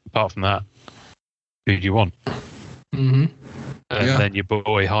 but apart from that, who do you want? Mm-hmm. And then your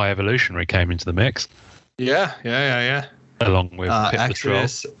boy High Evolutionary came into the mix. Yeah. Along with Pip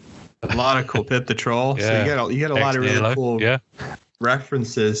Exodus, the Troll. a lot of cool Pip the Troll. Yeah. So you get a lot of really cool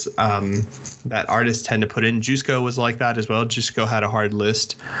references that artists tend to put in. Jusko was like that as well. Jusko had a hard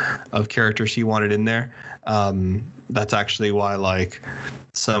list of characters he wanted in there. That's actually why like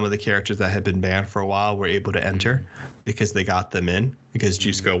some of the characters that had been banned for a while were able to enter, because they got them in, because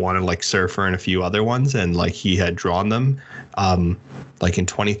Jusko wanted like Surfer and a few other ones, and like he had drawn them like in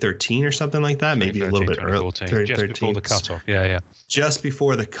 2013 or something like that, maybe a little bit early. Just before the cutoff. Yeah. Just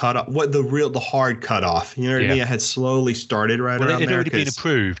before the cutoff. What the hard cutoff. You know what I mean? It had slowly started around it had there. already been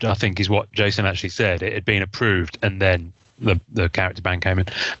approved, I think, is what Jason actually said. It had been approved, and then the character ban came in,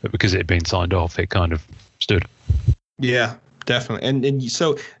 but because it had been signed off, it kind of stood. Yeah, definitely. And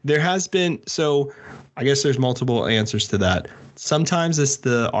so there has been, so I guess there's multiple answers to that. Sometimes it's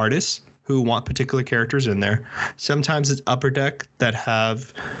the artists who want particular characters in there. Sometimes it's Upper Deck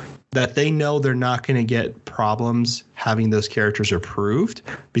that they know they're not going to get problems having those characters approved,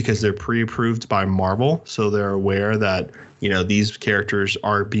 because they're pre-approved by Marvel. So they're aware that, you know, these characters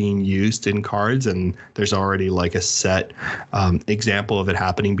are being used in cards, and there's already like a set example of it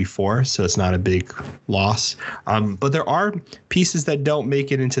happening before. So it's not a big loss. But there are pieces that don't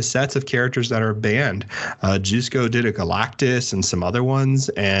make it into sets of characters that are banned. Jusko did a Galactus and some other ones.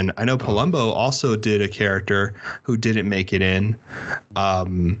 And I know Palumbo also did a character who didn't make it in.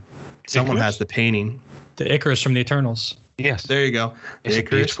 Someone has the painting. The Icarus from the Eternals. Yes. There you go. It's a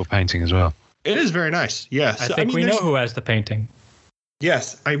beautiful painting as well. It is very nice. Yes. I think we know who has the painting.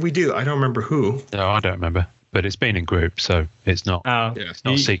 Yes, we do. I don't remember who. No, I don't remember. But it's been in group, so it's not. Oh, It's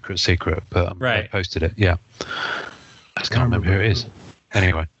not secret. But right. I posted it. Yeah. I just can't remember who it is.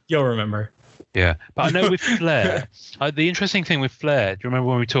 Anyway. You'll remember. Yeah, but I know with Flair, the interesting thing with Flair. Do you remember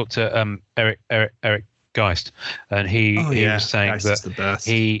when we talked to Eric Geist, and he was saying Geist is the best.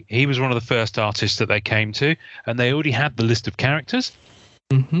 he was one of the first artists that they came to, and they already had the list of characters.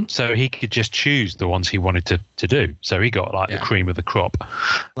 Mm-hmm. So he could just choose the ones he wanted to do. So he got the cream of the crop,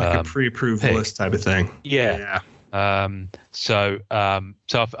 like a pre-approved list type of thing. Yeah. So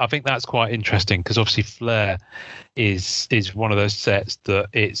I think that's quite interesting because obviously Flair is one of those sets that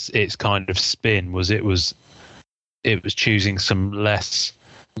its kind of spin was it was choosing some less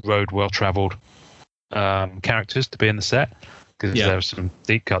road well traveled characters to be in the set. Because there were some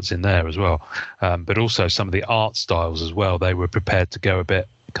deep cuts in there as well, but also some of the art styles as well. They were prepared to go a bit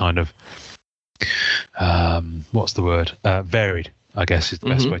kind of, what's the word? Varied, I guess is the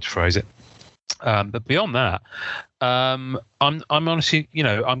best way to phrase it. But beyond that, I'm honestly,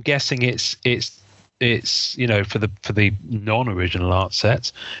 I'm guessing it's for the non-original art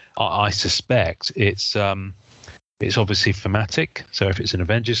sets. I suspect it's obviously thematic. So if it's an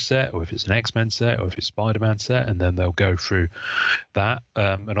Avengers set, or if it's an X-Men set, or if it's Spider-Man set, and then they'll go through that.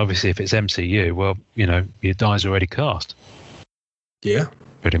 And obviously, if it's MCU, well, your die's already cast. Yeah,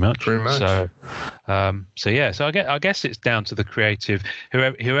 pretty much. So, I guess it's down to the creative,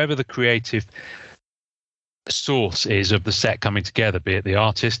 whoever the creative source is of the set coming together, be it the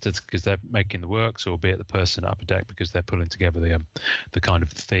artist because they're making the works, or be it the person at Upper Deck because they're pulling together the kind of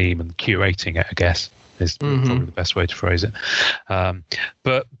theme and curating it, I guess. Is probably the best way to phrase it.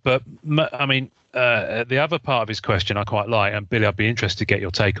 But I mean, the other part of his question I quite like, and Billy, I'd be interested to get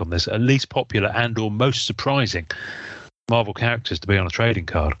your take on this. At least popular and or most surprising Marvel characters to be on a trading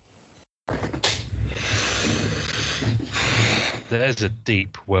card. There's a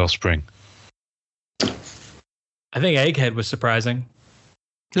deep wellspring. I think Egghead was surprising.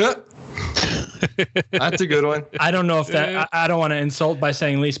 Yeah. That's a good one. I don't know if that. I don't want to insult by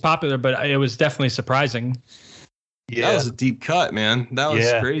saying least popular, but it was definitely surprising. Yeah, that was a deep cut, man. That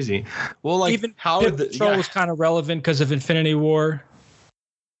was crazy. Well, like even Howard the Patrol was kind of relevant because of Infinity War.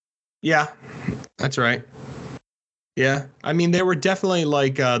 Yeah, that's right. Yeah, I mean, there were definitely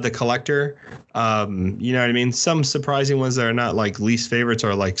like the Collector. You know what I mean? Some surprising ones that are not like least favorites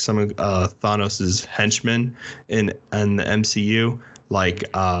are like some of Thanos's henchmen in the MCU.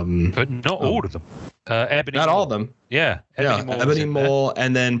 Like, but not all of them. Ebony not Maw. all of them. Yeah, Ebony Maw,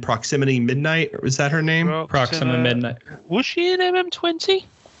 and then Proximity Midnight. Was that her name? Proxima Midnight. Was she in MM20?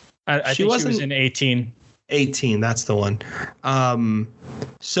 I think she was in 18. 18, that's the one.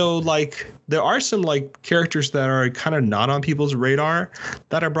 So like there are some like characters that are kind of not on people's radar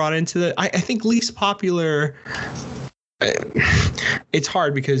that are brought into the. I think least popular. It's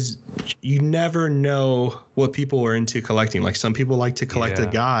hard because you never know what people are into collecting. Like some people like to collect a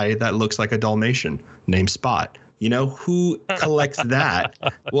guy that looks like a Dalmatian named Spot. You know, who collects that?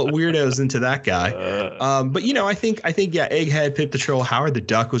 What weirdo's into that guy? But I think Egghead, Pit Patrol, Howard the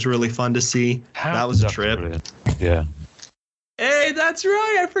Duck was really fun to see. That was a trip. Brilliant. Yeah. Hey, that's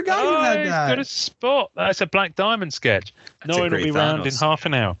right. I forgot you had that. Got a spot. That's a Black Diamond sketch. No, it'll be round in half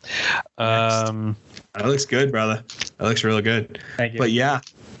an hour. That looks good, brother. That looks really good. Thank you. But yeah,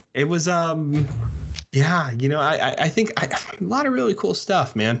 it was I think a lot of really cool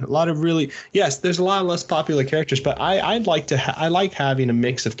stuff, man. A lot of really there's a lot of less popular characters, but I like having a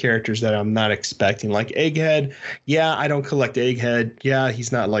mix of characters that I'm not expecting. Like Egghead, I don't collect Egghead. Yeah,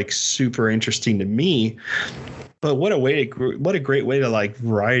 he's not like super interesting to me. But what a great way to like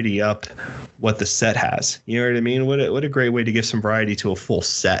variety up what the set has. You know what I mean? What a great way to give some variety to a full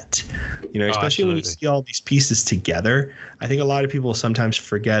set. Especially when you see all these pieces together. I think a lot of people sometimes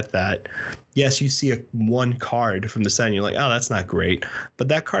forget that. Yes, you see one card from the set and you're like, oh, that's not great. But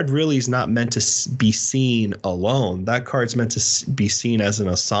that card really is not meant to be seen alone. That card's meant to be seen as an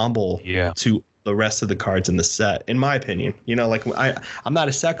ensemble to the rest of the cards in the set, in my opinion. Like I'm not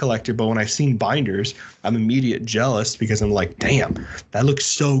a set collector, but when I've seen binders, I'm immediate jealous because I'm like, damn, that looks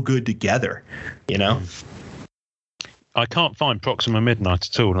so good together, I can't find Proxima Midnight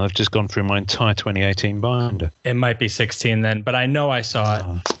at all, and I've just gone through my entire 2018 binder. It might be 16 then, but I know I saw it.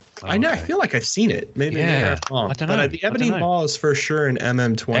 I know. I feel like I've seen it. Maybe I don't know. But the Ebony Maw is for sure in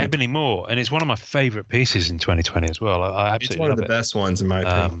MM20. Ebony Maw, and it's one of my favorite pieces in 2020 as well. I absolutely it's one of the best ones in my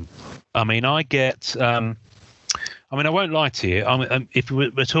opinion. I mean, I won't lie to you. If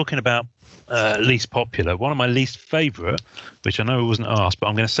we're talking about least popular, one of my least favorite, which I know I wasn't asked, but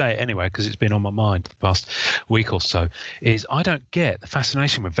I'm going to say it anyway because it's been on my mind the past week or so, is I don't get the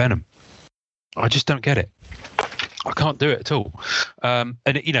fascination with Venom. I just don't get it. I can't do it at all.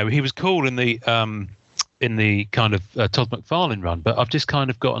 And he was cool in the kind of Todd McFarlane run, but I've just kind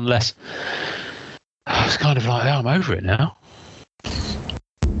of gotten less. It's kind of like, I'm over it now.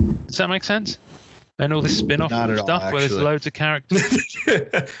 Does that make sense? And all this spin-off stuff where there's loads of characters.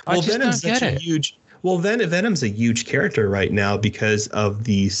 I just don't get it. Venom's a huge character right now because of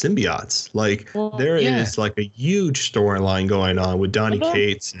the symbiotes. There is like a huge storyline going on with Donny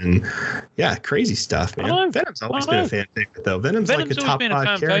Cates and crazy stuff, man. Venom's always been a fan favorite, though. Venom's like a top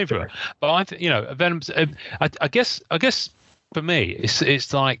 5 character. But I think Venom's. I guess for me,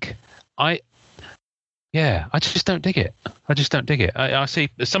 it's like I just don't dig it. I see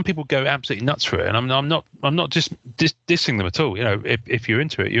some people go absolutely nuts for it, and I'm not just dissing them at all. If you're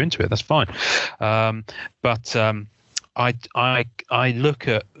into it, you're into it. That's fine. But I look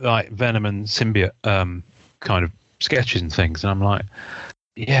at like Venom and symbiote kind of sketches and things, and I'm like,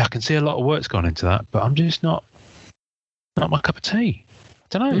 I can see a lot of work's gone into that, but I'm just not my cup of tea.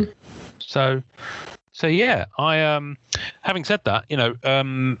 I don't know. So yeah, I having said that,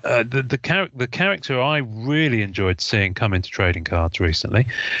 the character I really enjoyed seeing come into trading cards recently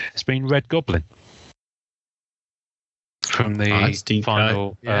has been Red Goblin from the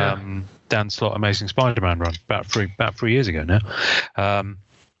final Dan Slott Amazing Spider-Man run about 3 years ago now, I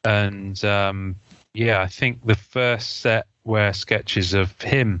think the first set where sketches of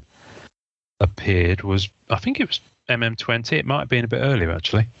him appeared was, I think it was MM20. It might have been a bit earlier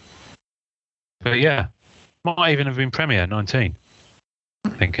actually. But might even have been Premiere 19.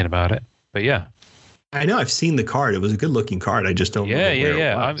 Thinking about it, but I know I've seen the card. It was a good-looking card. I just don't.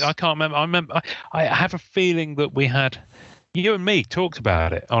 I can't remember. I have a feeling that we had you and me talked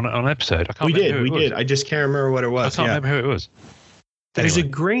about it on an episode. I can't. We did. I just can't remember what it was. I can't remember who it was. There's a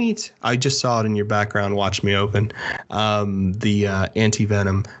great. I just saw it in your background. Watch me open. The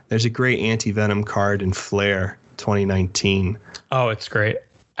anti-venom. There's a great anti-venom card in Flair 2019. Oh, it's great.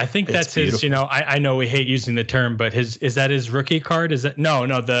 I think that's beautiful. His, I know we hate using the term, but is that his rookie card? Is that no,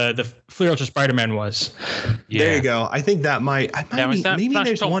 the Fleer Ultra Spider-Man was. Yeah. There you go. I think that maybe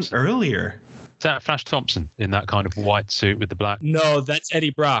there's Thompson. One earlier. Is that Flash Thompson in that kind of white suit with the black? No, that's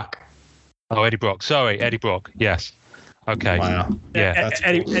Eddie Brock. Oh, Eddie Brock. Sorry, Eddie Brock. Yes. Okay. Wow. Yeah.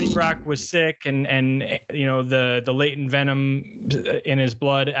 Eddie Brock was sick, and the latent venom in his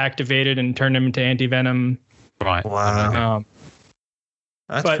blood activated and turned him into anti-venom. Right. Wow.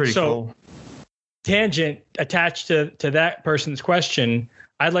 That's pretty cool. Tangent attached to that person's question.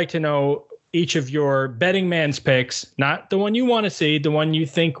 I'd like to know each of your betting man's picks, not the one you want to see, the one you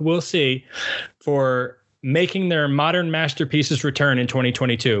think we'll see, for making their modern masterpieces return in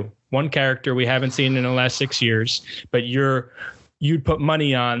 2022. One character we haven't seen in the last 6 years, but you'd put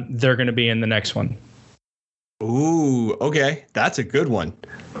money on they're going to be in the next one. Ooh, okay. That's a good one.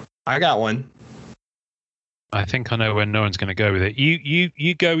 I got one. I think I know where no one's going to go with it.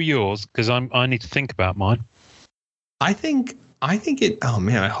 You go yours because I need to think about mine. I think it. Oh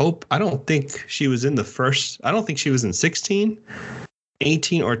man, I don't think she was in the first. I don't think she was in 16,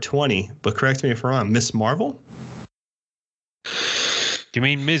 18, or 20. But correct me if I'm wrong. Miss Marvel. Do you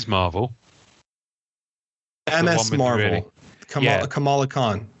mean Ms. Marvel? MS Marvel. Kamala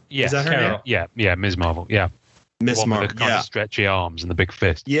Khan. Yeah, is that her name? Yeah, Ms. Marvel. Yeah. Miss Marvel, with the kind of stretchy arms and the big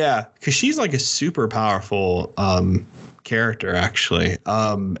fist. Yeah, because she's like a super powerful character, actually.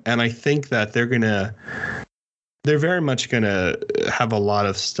 And I think that they're very much gonna have a lot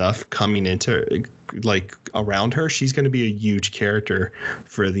of stuff coming into like around her. She's gonna be a huge character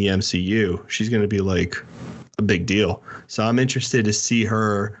for the MCU. She's gonna be like a big deal. So I'm interested to see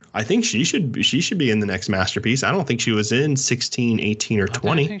her. I think she should be in the next masterpiece. I don't think she was in 16, 18, or 20.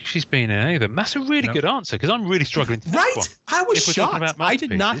 I don't think she's been in either. That's a really good answer because I'm really struggling to think one. I was shocked. I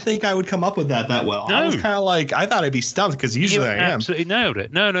did not think I would come up with that well. No. I was kind of like, I thought I'd be stumped because usually I am. Absolutely nailed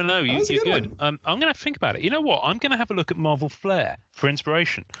it. No. You're good. I'm going to think about it. You know what? I'm going to have a look at Marvel Flair for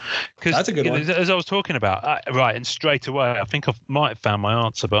inspiration. That's a good one. As I was talking about, right, and straight away, I think I might have found my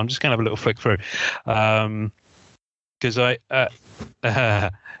answer, but I'm just going to have a little flick through. Because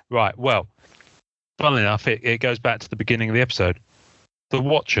right, well, funnily enough, it goes back to the beginning of the episode. The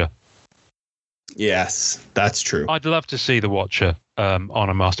Watcher. Yes, that's true. I'd love to see the Watcher on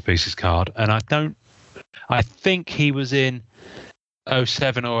a Masterpieces card, and I think he was in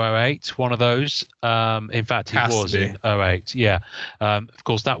 07 or 08, one of those. In fact, he was in 08. Yeah. Of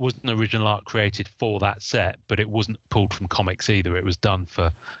course, that wasn't an original art created for that set, but it wasn't pulled from comics either. It was done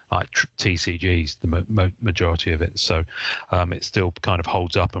for like TCGs, the majority of it. So it still kind of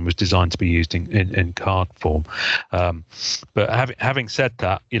holds up and was designed to be used in card form. But having said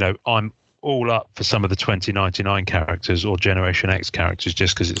that, I'm all up for some of the 2099 characters or Generation X characters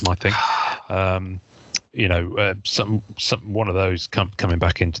just because it's my thing. one of those coming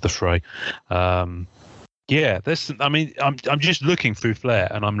back into the fray. Yeah, I'm just looking through Flair,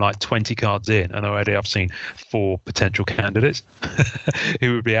 and I'm like 20 cards in, and already I've seen 4 potential candidates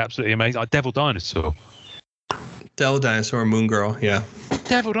who would be absolutely amazing. Like Devil Dinosaur, Moon Girl, yeah.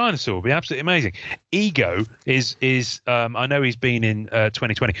 Devil Dinosaur would be absolutely amazing. Ego is I know he's been in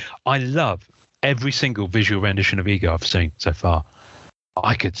 2020. I love every single visual rendition of Ego I've seen so far.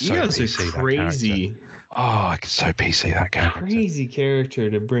 I could so PC crazy. That I could so PC that character. Crazy character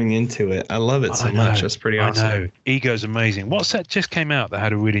to bring into it. I love it so much. That's pretty awesome. I know. Ego's amazing. What set just came out that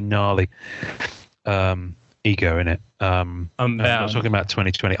had a really gnarly Ego in it? Unbound. I'm talking about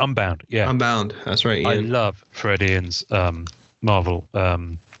 2020. Unbound. Yeah. Unbound. That's right. Ian. I love Fred Ian's Marvel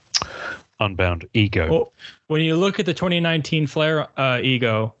Unbound Ego. Well, when you look at the 2019 Flair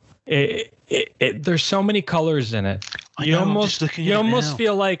Ego, there's so many colors in it. You almost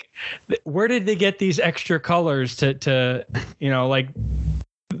feel like, where did they get these extra colors to like,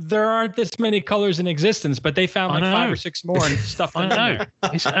 there aren't this many colors in existence, but they found like 5 or 6 more and stuff. I know.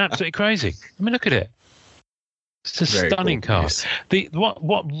 It's absolutely crazy. I mean, look at it. It's a stunning card.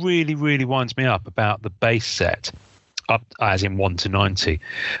 What really, really winds me up about the base set, up as in 1 to 90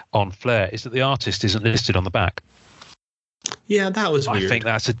 on Flair, is that the artist isn't listed on the back. Yeah, that was weird. I think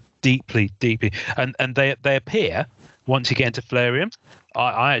that's a deeply, and they appear once you get into Flairium.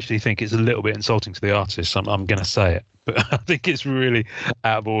 I actually think it's a little bit insulting to the artist. I'm going to say it, but I think it's really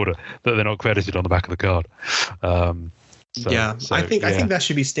out of order that they're not credited on the back of the card. I think that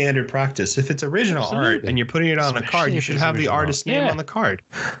should be standard practice. If it's original art and you're putting it on a card, you should have the artist name on the card.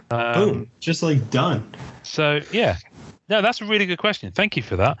 Boom, just like done. So yeah, no, that's a really good question. Thank you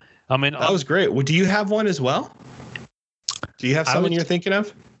for that. I mean, that was great. Well, do you have one as well? Do you have someone you're thinking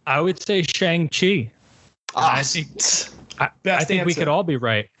of? I would say Shang-Chi. I think we could all be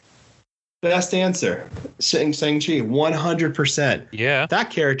right. Best answer. Shang-Chi, 100%. Yeah. That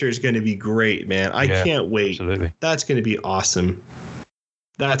character is going to be great, man. I can't wait. Absolutely. That's going to be awesome.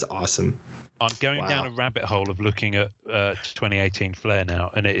 That's awesome. I'm going down a rabbit hole of looking at 2018 Flair now,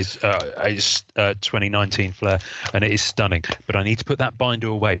 and it is 2019 Flair, and it is stunning. But I need to put that binder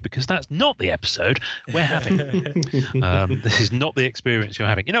away because that's not the episode we're having. This is not the experience you're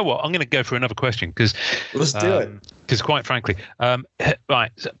having. You know what? I'm going to go for another question because let's do it. Because quite frankly,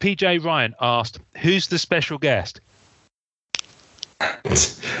 right. So PJ Ryan asked, "Who's the special guest?"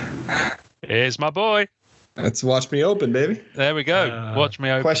 Here's my boy. Let's watch me open, baby. There we go. Watch me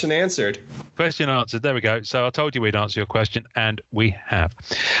open. Question answered. Question answered. There we go. So I told you we'd answer your question, and we have.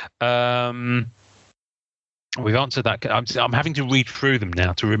 We've answered that. I'm having to read through them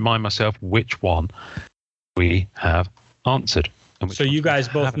now to remind myself which one we have answered. So you guys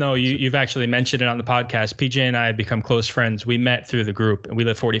both know, you've actually mentioned it on the podcast. PJ and I have become close friends. We met through the group, and we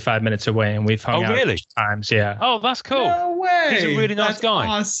live 45 minutes away, and we've hung out really? times. Yeah. Oh, that's cool. No way. He's a really nice guy.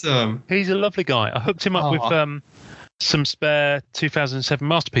 Awesome. He's a lovely guy. I hooked him up with some spare 2007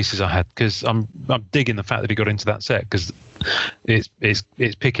 masterpieces I had because I'm digging the fact that he got into that set because it's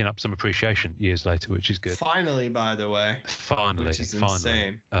picking up some appreciation years later, which is good. Finally, by the way. Which is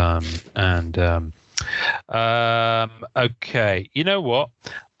insane. Okay, you know what?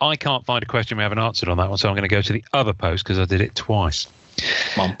 I can't find a question we haven't answered on that one, so I'm going to go to the other post because I did it twice.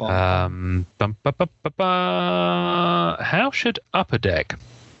 How should Upper Deck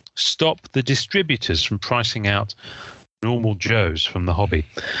stop the distributors from pricing out normal Joes from the hobby?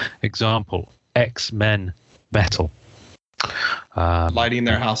 Example, X-Men Metal. Lighting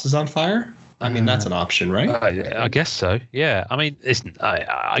their houses on fire? I mean, that's an option, right? I guess so. Yeah. I mean,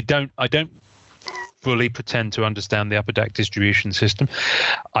 I don't fully pretend to understand the Upper Deck distribution system.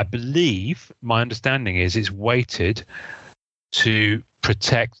 I believe my understanding is it's weighted to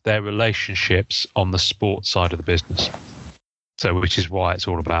protect their relationships on the sports side of the business. So, which is why it's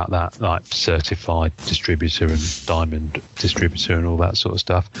all about that, like certified distributor and diamond distributor and all that sort of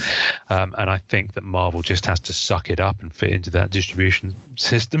stuff. And I think that Marvel just has to suck it up and fit into that distribution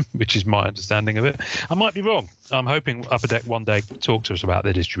system, which is my understanding of it. I might be wrong. I'm hoping Upper Deck one day talk to us about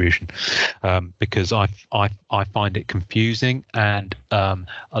their distribution because I find it confusing, and a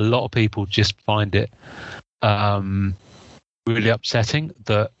lot of people just find it really upsetting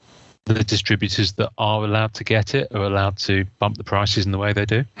that the distributors that are allowed to get it are allowed to bump the prices in the way they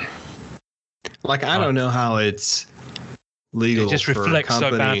do. Like, I don't know how it's legal. It just for reflects a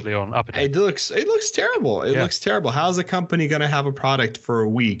company. so badly on Upper Deck. It looks terrible. It looks terrible. How's a company going to have a product for a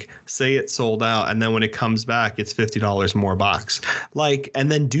week, say it's sold out, and then when it comes back, it's $50 more box? Like,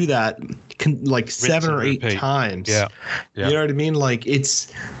 and then do that like 7 or 8 times. Yeah. You know what I mean? Like,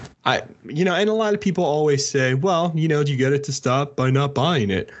 it's, and a lot of people always say, well, you get it to stop by not buying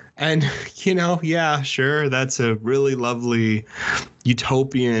it. And, yeah, sure, that's a really lovely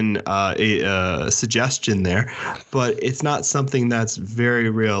utopian suggestion there, but it's not something that's very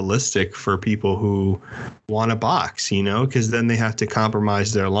realistic for people who want a box, because then they have to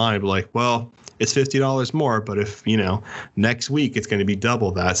compromise their line. Like, well, it's $50 more, but if, next week it's going to be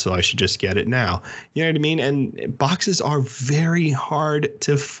double that, so I should just get it now. You know what I mean? And boxes are very hard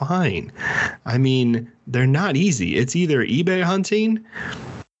to find. I mean, they're not easy. It's either eBay hunting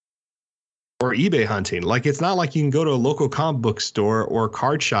or eBay hunting. Like, it's not like you can go to a local comic book store or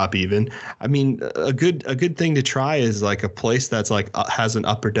card shop even. I mean, a good thing to try is like a place that's like has an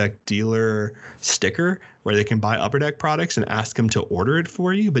Upper Deck dealer sticker where they can buy Upper Deck products and ask them to order it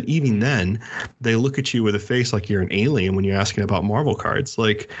for you. But even then, they look at you with a face like you're an alien when you're asking about Marvel cards.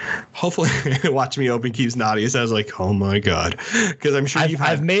 Like, hopefully, watch me open keeps nodding. It says like, oh my God, because I'm sure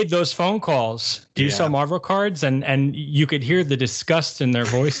I've made those phone calls. Do you sell Marvel cards? And you could hear the disgust in their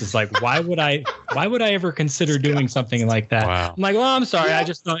voices. Like, why would I ever consider doing something like that? Wow. I'm like, well, I'm sorry. I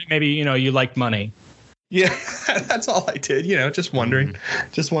just thought maybe, you liked money. Yeah, that's all I did. Just wondering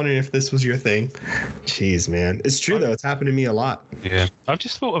if this was your thing. Jeez, man. It's true, though. It's happened to me a lot. Yeah. I've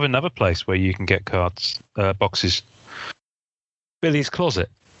just thought of another place where you can get cards, boxes. Billy's Closet.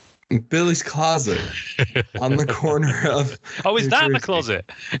 Billy's Closet on the corner of. Oh, is New that the Jersey.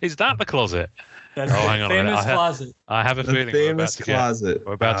 closet? Is that the closet? That's hang on a minute. famous closet. I have a The feeling famous closet.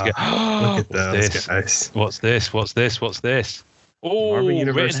 we're about to get. Look at those this? guys. What's this? Oh, Marvel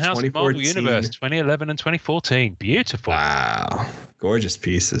Universe Rittenhouse Marvel 2014. Universe 2011 and 2014. Beautiful. Wow. Gorgeous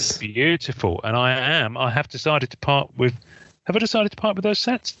pieces. Beautiful. And I have decided to part with. Have I decided to part with those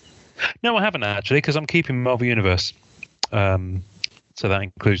sets? No, I haven't actually, because I'm keeping Marvel Universe. So that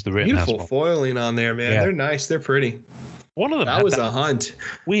includes the Rittenhouse Beautiful one. foiling on there, man. Yeah. They're nice. They're pretty. One of them. That was a hunt.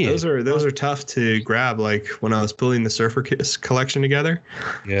 weird. Those are tough to grab. Like when I was pulling the Surfer collection together.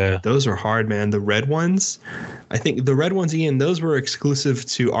 Yeah. Those were hard, man. The red ones, I think the red ones, Ian, those were exclusive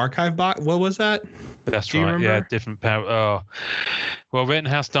to Archive Box. What was that? That's Do you right. remember? Yeah, different power. Oh, well,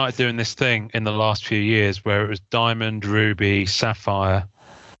 Rittenhouse started doing this thing in the last few years where it was Diamond, Ruby, Sapphire.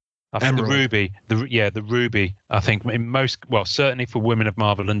 I think Emerald. the Ruby. I think certainly for Women of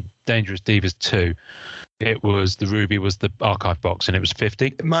Marvel and Dangerous Divas 2, it was the Ruby was the archive box and it was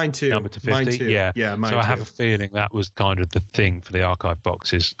 50. Mine too. Number to 50. Mine too. Yeah. Mine So I have too. a feeling that was kind of the thing for the archive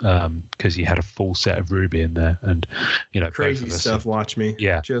boxes because you had a full set of Ruby in there and Crazy both of us stuff. Watch me.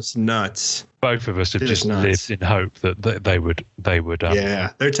 Yeah. Just nuts. both of us have Just just nuts. lived in hope that they would.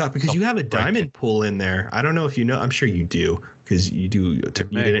 Yeah, they're tough because you have a diamond pool in there. I don't know if you know. I'm sure you do because you do. You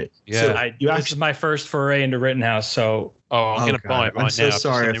did it. Yeah. So This you is my first foray into Rittenhouse, so I'm going to buy it right I'm so now.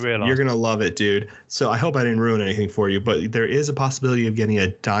 sorry. You're going to love it, dude. So I hope I didn't ruin anything for you, but there is a possibility of getting a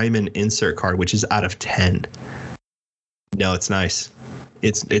diamond insert card, which is out of 10. No, it's nice.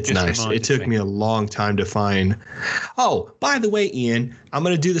 It's nice. It took me a long time to find. Oh, by the way, Ian, I'm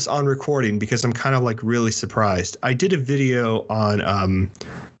going to do this on recording because I'm kind of like really surprised. I did a video on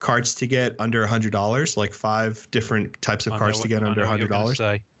cards to get under $100, like 5 different types of cards to get under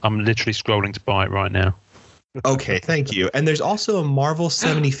 $100. I'm literally scrolling to buy it right now. Okay, thank you. And there's also a Marvel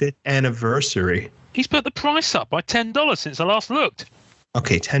 75th anniversary. He's put the price up by $10 since I last looked.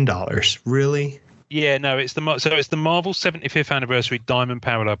 Okay, $10. Really? Yeah, no, it's the Marvel 75th anniversary Diamond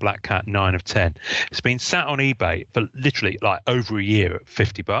Parallel Black Cat 9 of 10. It's been sat on eBay for literally like over a year at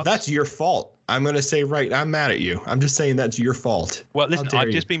 $50. That's your fault. I'm going to say I'm mad at you. I'm just saying that's your fault. Well, listen, I've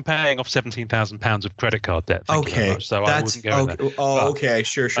just been paying off £17,000 of credit card debt. Thank you very much, so I wouldn't go there. Okay,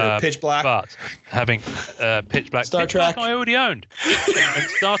 sure. Pitch Black. But having Pitch Black, Star Pitch Trek. Black I already owned. And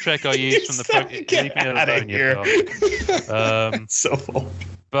Star Trek I used from the Get out of here. So full.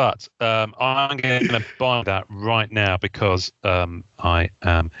 But I'm going to buy that right now because I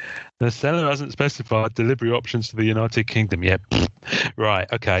am. The seller hasn't specified delivery options to the United Kingdom yet. Right.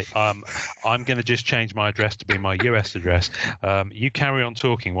 Okay. I'm going to just change my address to be my US address. You carry on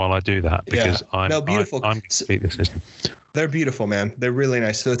talking while I do that because I'm beautiful. I'm going to beat the system. They're beautiful, man. They're really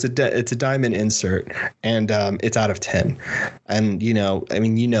nice. So it's a diamond insert, and it's out of 10. And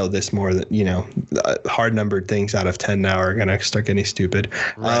this more than hard numbered things out of 10 now are gonna start getting stupid.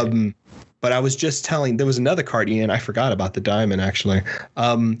 Right. But I was just telling, there was another card, Ian. I forgot about the diamond actually.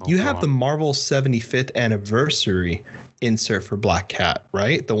 You have the Marvel 75th anniversary insert for Black Cat,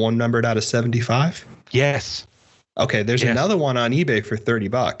 right? The one numbered out of 75. Yes. Okay, there's another one on eBay for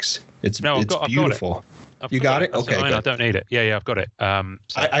 $30. It's beautiful. I've You got it? That's Okay, fine. good. I don't need it. Yeah, I've got it.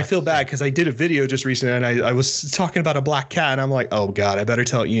 I feel bad because I did a video just recently and I was talking about a black cat and I'm like, oh God, I better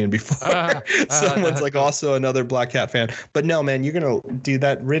tell Ian before someone's like also another black cat fan. But no, man, you're going to do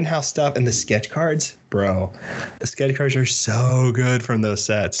that Rittenhouse stuff and the sketch cards, bro. The sketch cards are so good from those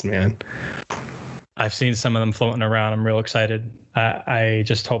sets, man. I've seen some of them floating around. I'm real excited. I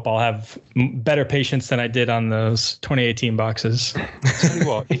just hope I'll have better patience than I did on those 2018 boxes. Tell you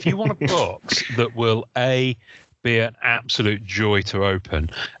what, if you want a box that will A, be an absolute joy to open,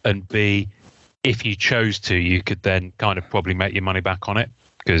 and B, if you chose to, you could then kind of probably make your money back on it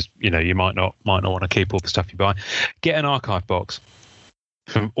because you might not want to keep all the stuff you buy. Get an archive box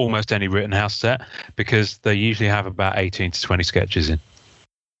from almost any Rittenhouse set because they usually have about 18 to 20 sketches in.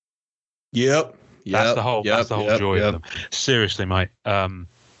 Yep. That's the whole joy of them. Seriously, mate. And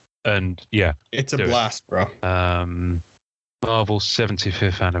yeah, it's a blast, bro. Marvel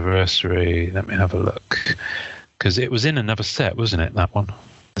 75th anniversary. Let me have a look because it was in another set, wasn't it? That one,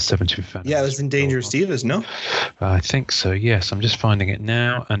 the 75th anniversary. Yeah, it was in Dangerous Divas, no? I think so. Yes, I'm just finding it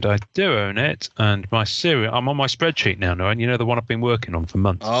now, and I do own it. And my serial, I'm on my spreadsheet now, Noah, and you know the one I've been working on for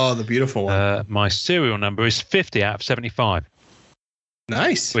months. Oh, the beautiful one. My serial number is 50 out of 75.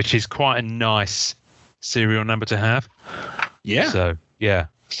 Nice. Which is quite a nice serial number to have. Yeah. So, yeah.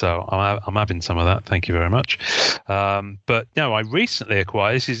 So I'm having some of that. Thank you very much. But no, I recently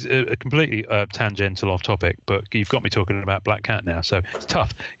acquired, this is a completely tangential off topic, but you've got me talking about Black Cat now. So it's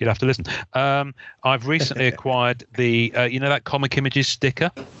tough. You'll have to listen. I've recently acquired the, that Comic Images sticker.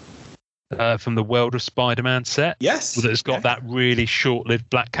 From the World of Spider-Man set. Yes. That's got that really short-lived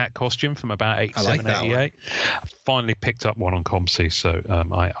Black Cat costume from about 87, 88. I finally picked up one on ComC, so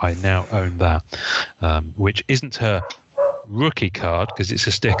I now own that, which isn't her rookie card because it's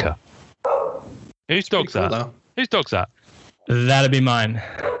a sticker. Whose dog's that? Cool, whose dog's that? That'd be mine.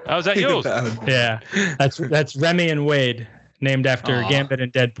 Oh, is that yours? Yeah. That's Remy and Wade, named after Gambit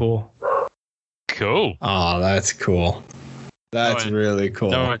and Deadpool. Cool. Oh, that's cool. That's really cool.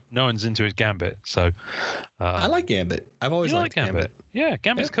 No one's into his Gambit, so I like Gambit. I've always liked Gambit. Yeah,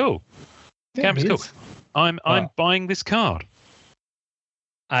 Gambit's cool. Yeah, Gambit's cool. I'm buying this card.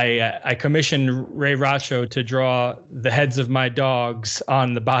 I commissioned Ray Racho to draw the heads of my dogs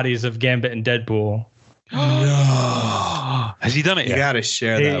on the bodies of Gambit and Deadpool. No. Has he done it yet? You got to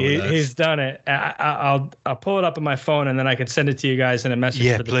share that with us. He's done it. I'll pull it up on my phone and then I can send it to you guys in a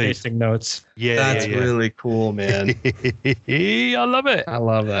message for the tasting notes. Yeah, that's really cool, man. I love it. I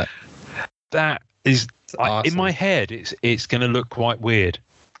love that. That is awesome. In my head. It's going to look quite weird.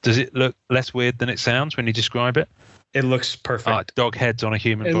 Does it look less weird than it sounds when you describe it? It looks perfect. Dog heads on a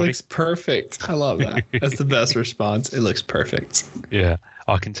human body. It looks perfect. I love that. That's the best response. It looks perfect. Yeah,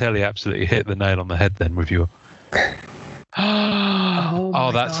 I can tell you absolutely hit the nail on the head then with your.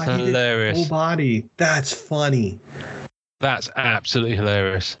 Oh, that's hilarious. Whole body. That's funny. That's absolutely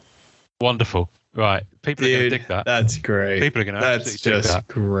hilarious. Wonderful. Right. People are going to dig that. That's great. People are going to absolutely dig that. That's just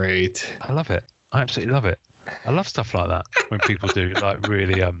great. I love it. I absolutely love it. I love stuff like that when people do like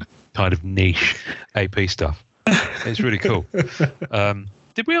really kind of niche AP stuff. It's really cool.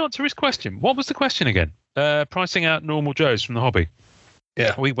 Did we answer his question? What was the question again? Pricing out normal Joes from the hobby.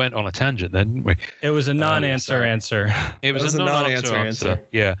 Yeah. We went on a tangent then, didn't we? It was a non-answer answer. It was a non-answer answer.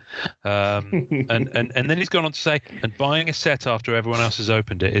 Yeah. And then he's gone on to say, and buying a set after everyone else has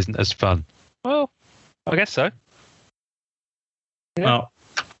opened it isn't as fun. Well, I guess so. Yeah. Well,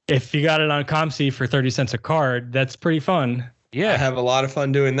 if you got it on ComC for 30 cents a card, that's pretty fun. Yeah. I have a lot of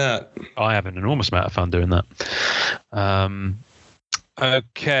fun doing that. I have an enormous amount of fun doing that.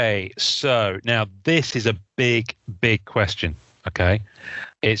 Okay, so now this is a big, big question. Okay,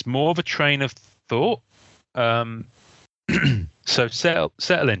 it's more of a train of thought. So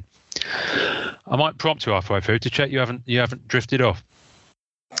settle in. I might prompt you halfway through to check you haven't drifted off.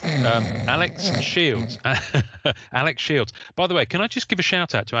 Alex Shields. Alex Shields. By the way, can I just give a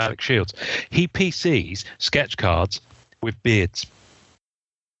shout out to Alex Shields? He PCs sketch cards with beards.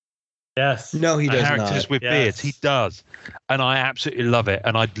 Yes. No, he does not. Characters with beards. He does. And I absolutely love it.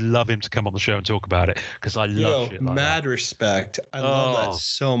 And I'd love him to come on the show and talk about it because I love shit like mad that. Respect. I love that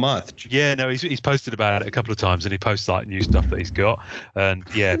so much. Yeah, no, he's posted about it a couple of times and he posts like new stuff that he's got. And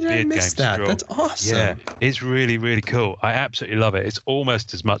yeah, beard games. That's awesome. Yeah, it's really, really cool. I absolutely love it. It's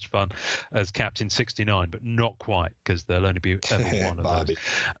almost as much fun as Captain 69, but not quite because there'll only be ever one of those.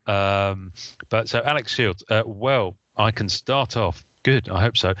 But so Alex Shields, well, I can start off. Good, I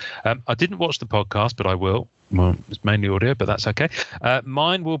hope so. I didn't watch the podcast, but I will. Well, it's mainly audio, but that's okay.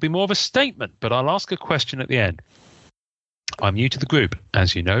 Mine will be more of a statement, but I'll ask a question at the end. I'm new to the group,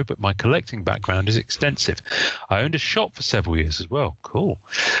 as you know, but my collecting background is extensive. I owned a shop for several years as well. Cool.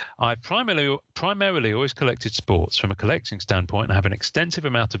 I primarily always collected sports from a collecting standpoint and have an extensive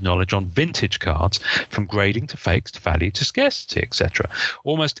amount of knowledge on vintage cards, from grading to fakes to value to scarcity, etc.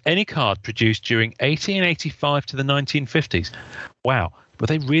 Almost any card produced during 1885 to the 1950s. Wow. Were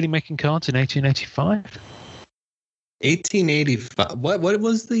they really making cards in 1885? 1885. What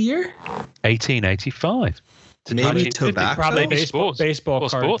was the year? 1885. Maybe tobacco. Probably Sports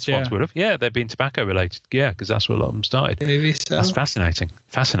cards. Sports would have. Yeah, they've been tobacco related. Yeah, because that's where a lot of them started. Maybe so. That's fascinating.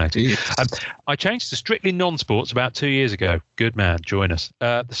 I changed to strictly non-sports about 2 years ago. Good man, join us.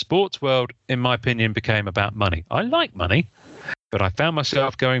 The sports world, in my opinion, became about money. I like money, but I found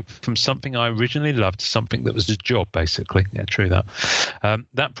myself going from something I originally loved to something that was a job, basically. Yeah, true that.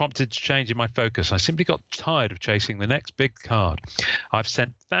 That prompted a change in my focus. I simply got tired of chasing the next big card. I've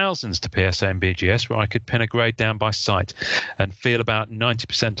sent thousands to PSA and BGS where I could pin a grade down by sight and feel about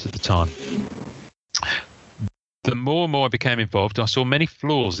 90% of the time. The more and more I became involved, I saw many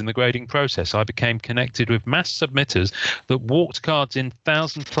flaws in the grading process. I became connected with mass submitters that walked cards in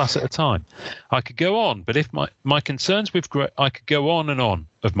 1,000 plus at a time. I could go on, but if my concerns with I could go on and on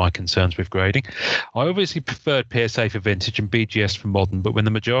of my concerns with grading. I obviously preferred PSA for vintage and BGS for modern, but when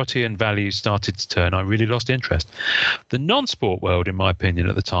the majority and values started to turn, I really lost interest. The non-sport world, in my opinion,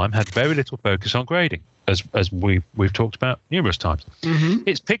 at the time, had very little focus on grading, as we've talked about numerous times. Mm-hmm.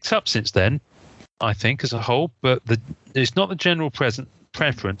 It's picked up since then, I think, as a whole, but it's not the general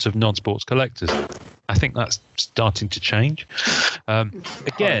preference of non-sports collectors. I think that's starting to change.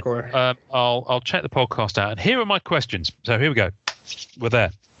 Again, I'll check the podcast out, and here are my questions. So here we go. We're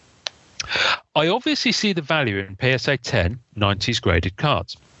there. I obviously see the value in PSA 10 90s graded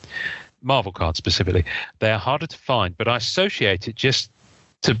cards, Marvel cards specifically. They are harder to find, but I associate it just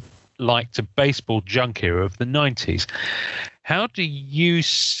to baseball junk era of the 90s. How do you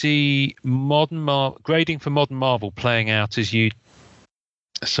see grading for modern Marvel playing out as you?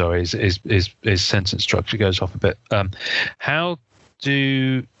 Sorry, his sentence structure goes off a bit. How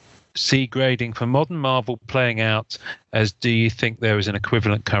do see grading for modern Marvel playing out as do you think there is an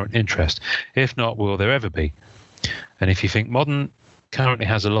equivalent current interest? If not, will there ever be? And if you think modern currently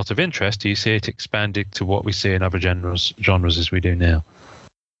has a lot of interest, do you see it expanding to what we see in other genres as we do now?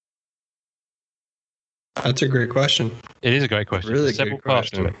 That's a great question. It is a great question. Really There's several parts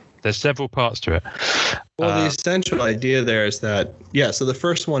to it. There's several parts to it. Well, the essential idea there is that, so the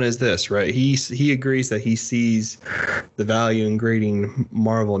first one is this, right? He agrees that he sees the value in grading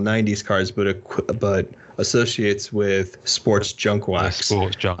Marvel 90s cards, but associates with sports junk wax.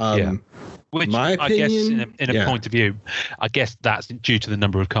 Sports junk, yeah. Which, my opinion, I guess, in a point of view, I guess that's due to the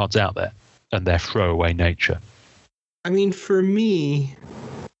number of cards out there and their throwaway nature. I mean, for me,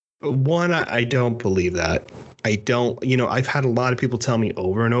 one, I don't believe that. I don't, I've had a lot of people tell me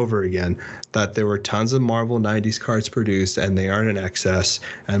over and over again that there were tons of Marvel 90s cards produced and they aren't in excess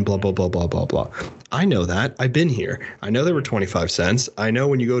and blah, blah, blah, blah, blah, blah. I know that. I've been here. I know they were 25 cents. I know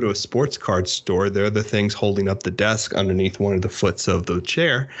when you go to a sports card store, they're the things holding up the desk underneath one of the foots of the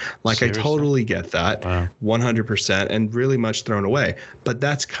chair. Like, seriously? I totally get that. Wow. 100% and really much thrown away. But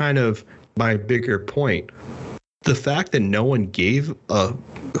that's kind of my bigger point. The fact that no one gave a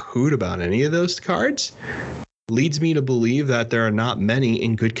hoot about any of those cards leads me to believe that there are not many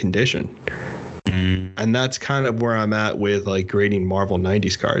in good condition. And that's kind of where I'm at with like grading Marvel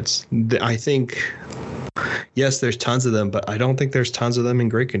 90s cards. I think, yes, there's tons of them, but I don't think there's tons of them in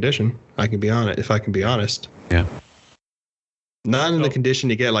great condition. If I can be honest. Yeah. Not in the condition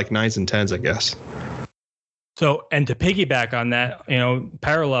to get like 9s and 10s, I guess. So, and to piggyback on that,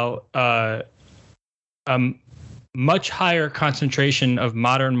 parallel, much higher concentration of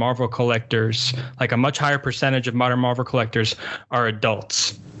modern Marvel collectors, like a much higher percentage of modern Marvel collectors are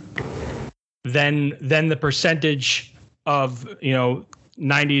adults than the percentage of,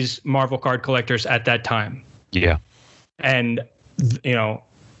 90s Marvel card collectors at that time. Yeah. And,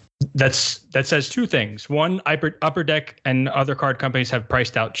 that says two things. One, Upper Deck and other card companies have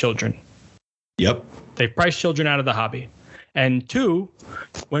priced out children. Yep. They've priced children out of the hobby. And two,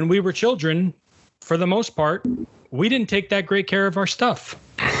 when we were children, for the most part, we didn't take that great care of our stuff.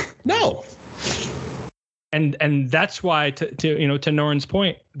 No. And that's why, to Noren's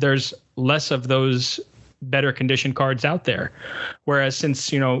point, there's less of those better condition cards out there. Whereas since,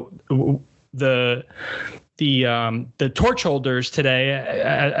 the torch holders today,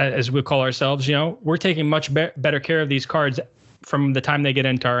 as we call ourselves, we're taking much better care of these cards from the time they get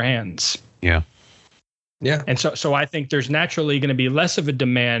into our hands. Yeah. Yeah. And so I think there's naturally going to be less of a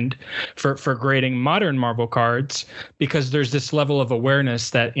demand for grading modern Marvel cards because there's this level of awareness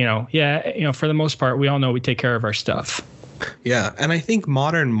that, for the most part, we all know we take care of our stuff. Yeah, and I think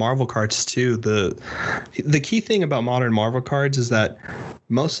modern Marvel cards too, the key thing about modern Marvel cards is that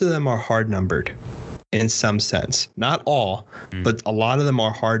most of them are hard numbered in some sense. Not all, but a lot of them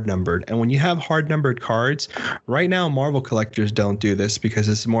are hard numbered. And when you have hard numbered cards, right now Marvel collectors don't do this because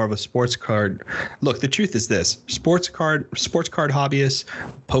it's more of a sports card. Look, the truth is this: sports card hobbyists,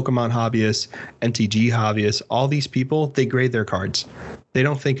 Pokemon hobbyists, MTG hobbyists, all these people, they grade their cards. They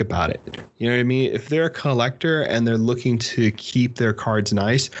don't think about it. You know what I mean? If they're a collector and they're looking to keep their cards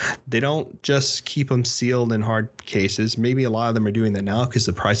nice, they don't just keep them sealed in hard cases. Maybe a lot of them are doing that now because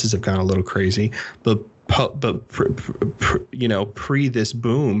the prices have gone a little crazy. But pre this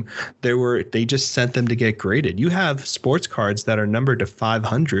boom, they just sent them to get graded. You have sports cards that are numbered to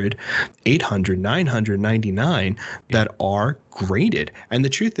 500, 800, 999 that are graded. And the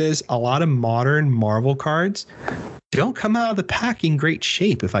truth is, a lot of modern Marvel cards don't come out of the pack in great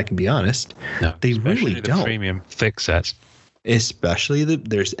shape, if I can be honest. No, they really the don't. Premium thick sets. Especially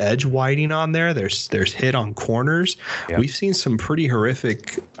there's edge whiting on there. There's hit on corners. Yep. We've seen some pretty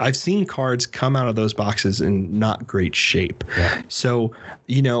horrific. I've seen cards come out of those boxes in not great shape. Yep. So,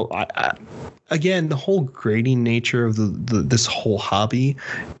 again, the whole grading nature of this whole hobby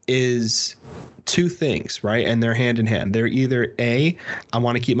is two things, right? And they're hand in hand. They're either A, I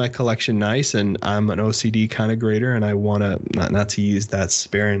want to keep my collection nice and I'm an OCD kind of grader and I want to, not to use that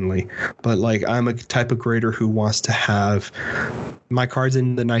sparingly, but like I'm a type of grader who wants to have my cards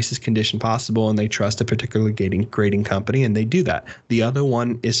in the nicest condition possible and they trust a particular grading company and they do that. The other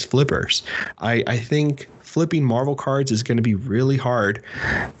one is flippers. I think flipping Marvel cards is going to be really hard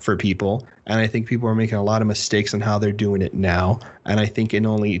for people. And I think people are making a lot of mistakes on how they're doing it now. And I think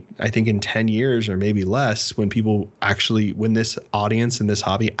in 10 years or maybe less, when this audience and this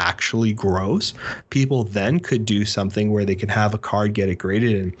hobby actually grows, people then could do something where they can have a card, get it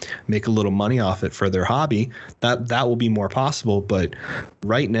graded and make a little money off it for their hobby. That will be more possible. But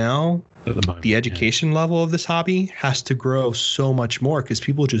right now, the education level of this hobby has to grow so much more because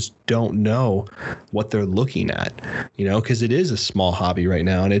people just don't know what they're looking at, because it is a small hobby right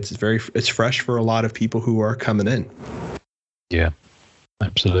now and it's fresh for a lot of people who are coming in. Yeah,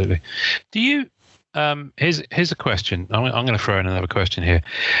 absolutely. Do you, here's a question. I'm going to throw in another question here.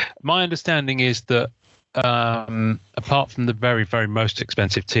 My understanding is that apart from the very, very most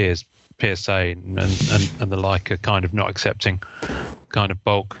expensive tiers, PSA and the like are kind of not accepting kind of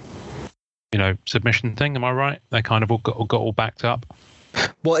bulk submission thing. Am I right? They kind of all got all backed up.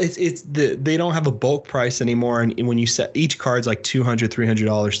 Well, they don't have a bulk price anymore, and when you set each card's like $200,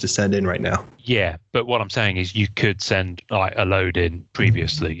 $300 to send in right now. Yeah, but what I'm saying is you could send like a load in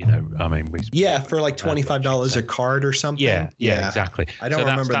previously. For like $25 a card or something. Yeah, exactly. I don't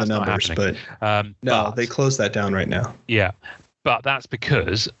remember the numbers, but they closed that down right now. Yeah. But that's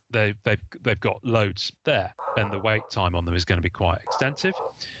because they've got loads there, and the wait time on them is going to be quite extensive.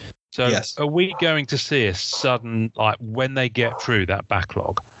 So yes. Are we going to see a sudden, like when they get through that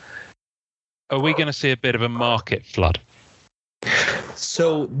backlog, are we going to see a bit of a market flood?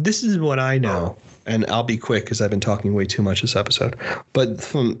 So this is what I know, and I'll be quick because I've been talking way too much this episode. But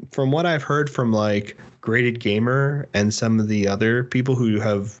from what I've heard from like Graded Gamer and some of the other people who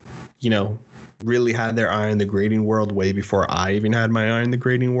have, really had their eye on the grading world way before I even had my eye on the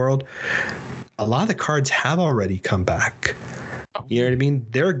grading world, a lot of the cards have already come back. You know what I mean?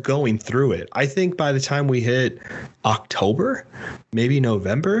 They're going through it. I think by the time we hit October, maybe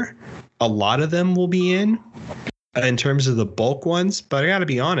November, a lot of them will be in terms of the bulk ones. But I got to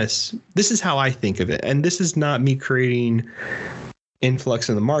be honest, this is how I think of it. And this is not me creating influx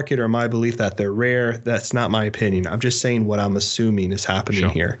in the market or my belief that they're rare. That's not my opinion. I'm just saying what I'm assuming is happening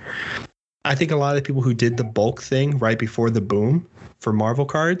here. I think a lot of the people who did the bulk thing right before the boom for Marvel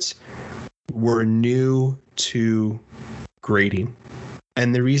cards were new to grading.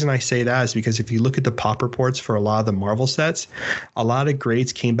 And the reason I say that is because if you look at the pop reports for a lot of the Marvel sets, a lot of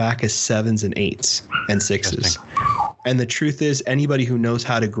grades came back as 7s and 8s and 6s. And the truth is, anybody who knows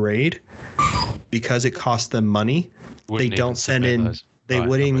how to grade, because it costs them money, they don't send in those. They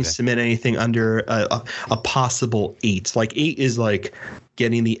wouldn't even submit anything under a possible 8. Like 8 is like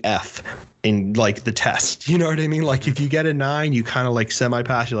getting the F in like the test. You know what I mean? Like if you get a 9, you kind of like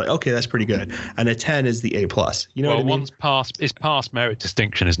semi-pass. You're like, okay, that's pretty good. And a 10 is the A+. You know what I mean? One's it's past merit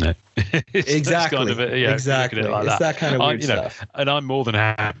distinction, isn't it? Exactly. Kind of exactly. It's that kind of weird stuff. And I'm more than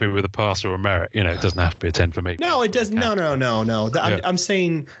happy with a pass or a merit. It doesn't have to be a 10 for me. No, it doesn't. No. I'm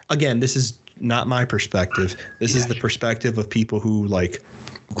saying, again, this is not my perspective. This is the perspective of people who like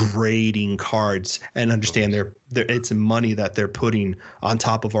grading cards and understand it's money that they're putting on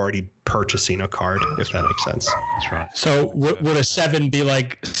top of already purchasing a card, if that makes sense. That's right. So would a 7 be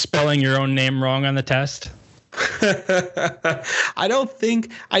like spelling your own name wrong on the test?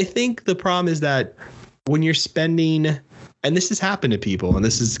 I think the problem is that when you're spending, and this has happened to people, and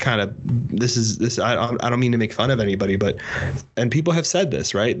this I don't mean to make fun of anybody, and people have said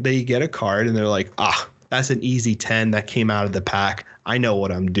this, right? They get a card and they're like, that's an easy 10 that came out of the pack. I know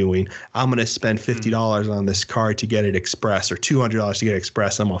what I'm doing. I'm going to spend $50 on this card to get it express, or $200 to get it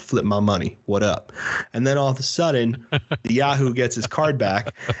express. I'm going to flip my money. What up? And then all of a sudden, the Yahoo gets his card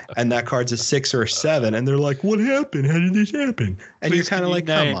back, and that card's a 6 or a 7. And they're like, what happened? How did this happen? And you're kind of like,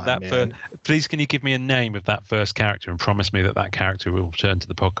 come on, man. Please, can you give me a name of that first character and promise me that character will return to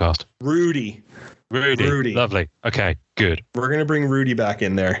the podcast? Rudy. Lovely. Okay, good. We're going to bring Rudy back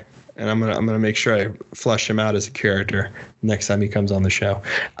in there. And I'm gonna make sure I flush him out as a character next time he comes on the show.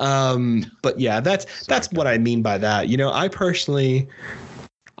 But yeah, that's what I mean by that. You know, I personally,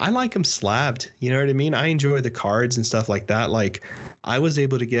 I like them slabbed. You know what I mean? I enjoy the cards and stuff like that. Like, I was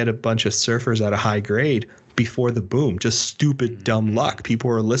able to get a bunch of surfers at a high grade before the boom. Just stupid, dumb luck. People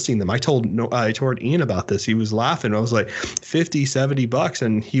were listing them. I told Ian about this. He was laughing. I was like, $50-$70,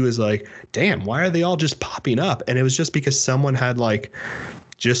 and he was like, damn, why are they all just popping up? And it was just because someone had like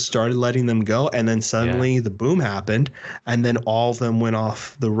just started letting them go, and then suddenly the boom happened, and then all of them went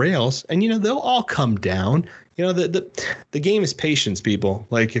off the rails. And, you know, they'll all come down. You know, the game is patience, people.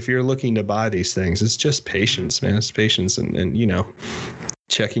 Like, if you're looking to buy these things, it's just patience, man. It's patience and you know,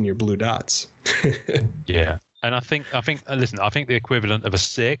 checking your blue dots. Yeah. And I think the equivalent of a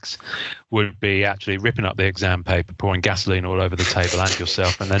 6 would be actually ripping up the exam paper, pouring gasoline all over the table and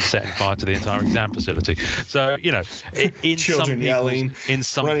yourself, and then setting fire to the entire exam facility. So, you know, in children yelling, in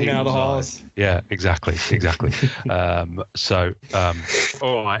some running out of the halls. Yeah, exactly. All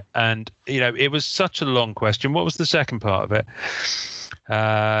right. And, you know, it was such a long question. What was the second part of it?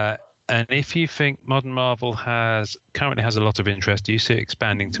 And if you think modern Marvel currently has a lot of interest, do you see it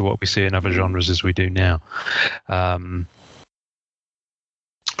expanding to what we see in other genres as we do now? I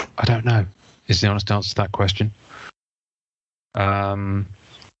don't know, is the honest answer to that question.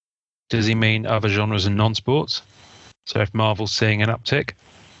 Does he mean other genres and non-sports? So if Marvel's seeing an uptick,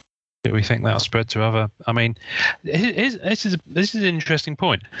 do we think that'll spread to other? I mean, this is an interesting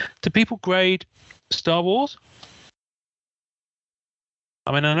point. Do people grade Star Wars?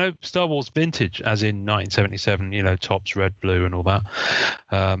 I mean, I know Star Wars Vintage, as in 1977, you know, tops, red, blue, and all that.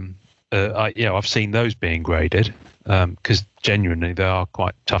 I've seen those being graded because genuinely they are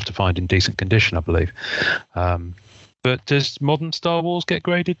quite tough to find in decent condition, I believe. But does modern Star Wars get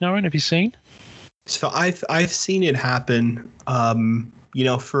graded, Norin? Have you seen? So I've seen it happen. You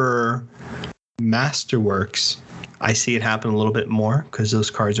know, for Masterworks, I see it happen a little bit more because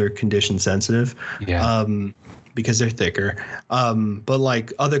those cards are condition sensitive. Yeah. Because they're thicker. But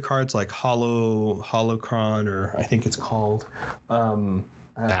like other cards like Holocron, or I think it's called. I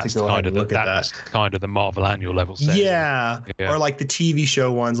have to go ahead and look at that. That's kind of the Marvel annual level set. Yeah. Or like the TV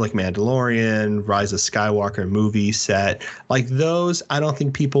show ones like Mandalorian, Rise of Skywalker movie set. Like those, I don't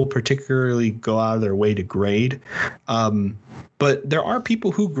think people particularly go out of their way to grade. But there are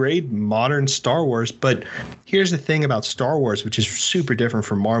people who grade modern Star Wars. But here's the thing about Star Wars, which is super different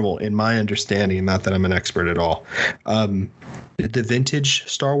from Marvel, in my understanding, not that I'm an expert at all. The vintage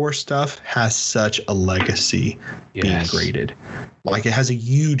Star Wars stuff has such a legacy being graded. Like, it has a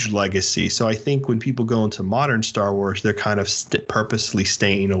huge legacy. So I think when people go into modern Star Wars, they're kind of purposely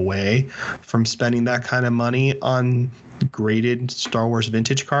staying away from spending that kind of money on graded Star Wars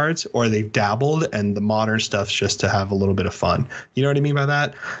vintage cards, or they've dabbled, and the modern stuff's just to have a little bit of fun. You know what I mean by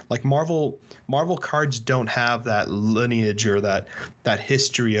that? Like Marvel cards don't have that lineage or that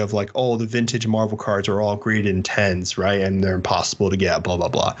history of like, oh, the vintage Marvel cards are all graded in 10s, right? And they're impossible to get, blah, blah,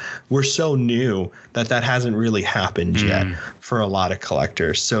 blah. We're so new that hasn't really happened yet for a lot of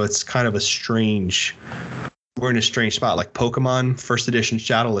collectors. So it's kind of we're in a strange spot. Like Pokemon first edition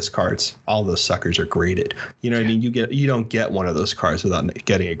Shadowless cards, all those suckers are graded. You know what I mean? You don't get one of those cards without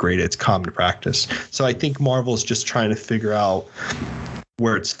getting it graded. It's common practice. So I think Marvel's just trying to figure out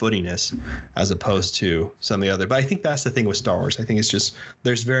where its footing is, as opposed to some of the other. But I think that's the thing with Star Wars. I think it's just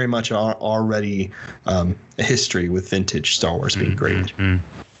there's very much already a history with vintage Star Wars being graded.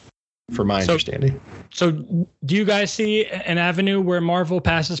 From my understanding. So do you guys see an avenue where Marvel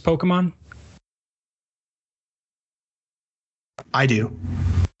passes Pokemon? I do.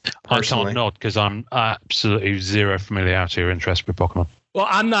 Personally. I can't nod because I'm absolutely zero familiarity or interest with Pokemon. Well,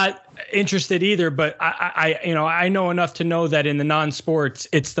 I'm not interested either, but I know enough to know that in the non-sports,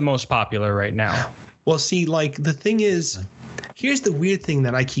 it's the most popular right now. Well, see, like the thing is, here's the weird thing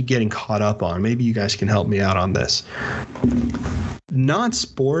that I keep getting caught up on. Maybe you guys can help me out on this.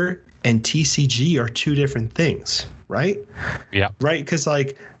 Non-sport and TCG are two different things, right? Yeah. Right? Because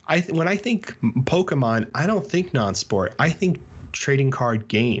like when I think Pokemon, I don't think non-sport. I think trading card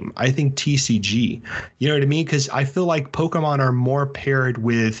game. I think TCG. You know what I mean? Because I feel like Pokemon are more paired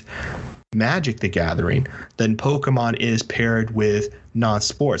with Magic the Gathering than Pokemon is paired with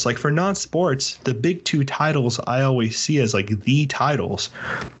non-sports. Like for non-sports, the big two titles I always see as like the titles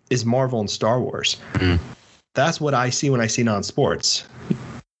is Marvel and Star Wars. That's what I see when I see non-sports.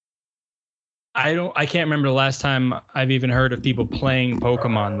 I can't remember the last time I've even heard of people playing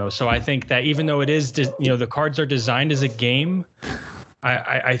Pokemon though. So I think that even though it is, the cards are designed as a game,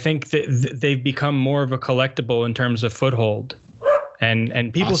 I think that they've become more of a collectible in terms of foothold.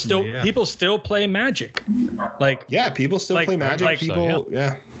 And people people still play Magic. Like, yeah, people still play Magic.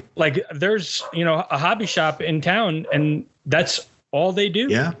 Like, like there's, a hobby shop in town and that's all they do.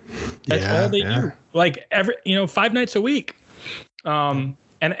 Yeah. That's all they do. Like 5 nights a week.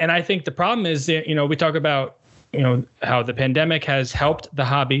 And I think the problem is that, we talk about, how the pandemic has helped the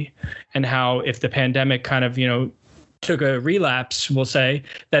hobby and how if the pandemic kind of, took a relapse, we'll say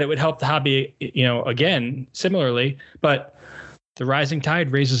that it would help the hobby, again, similarly, but the rising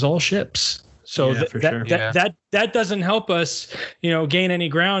tide raises all ships. So that doesn't help us, gain any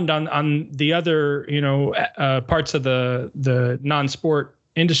ground on the other, parts of the non-sport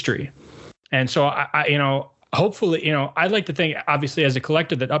industry. And so I hopefully, I'd like to think, obviously, as a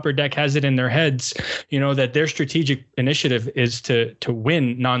collector, that Upper Deck has it in their heads, that their strategic initiative is to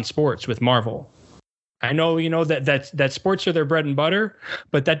win non-sports with Marvel. I know, that sports are their bread and butter,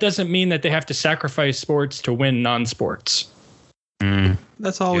 but that doesn't mean that they have to sacrifice sports to win non-sports.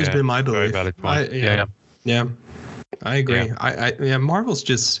 That's always been my belief. Very valid point. Yeah, I agree. Yeah. Marvel's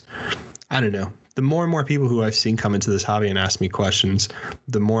just, I don't know. The more and more people who I've seen come into this hobby and ask me questions,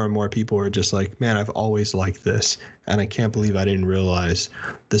 the more and more people are just like, man, I've always liked this. And I can't believe I didn't realize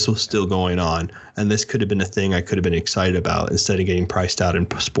this was still going on. And this could have been a thing I could have been excited about instead of getting priced out in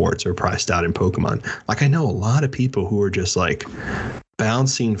sports or priced out in Pokemon. Like, I know a lot of people who are just like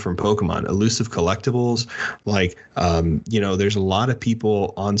bouncing from Pokemon, elusive collectibles. Like, there's a lot of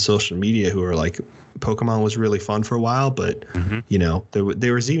people on social media who are like, Pokemon was really fun for a while, but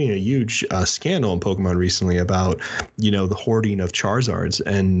there was even a huge scandal in Pokemon recently about the hoarding of Charizards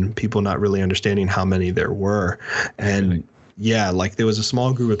and people not really understanding how many there were. And like there was a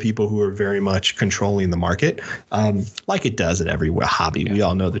small group of people who were very much controlling the market, like it does in every hobby. We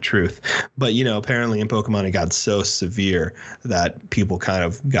all know the truth. But apparently in Pokemon it got so severe that people kind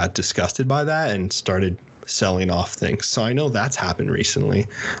of got disgusted by that and started selling off things. So I know that's happened recently,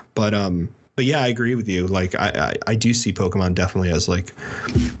 but yeah, I agree with you. Like, I do see Pokemon definitely as like,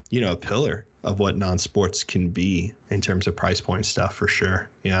 a pillar of what non-sports can be in terms of price point stuff for sure.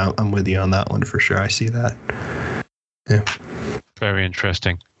 Yeah, I'm with you on that one for sure. I see that. Yeah. Very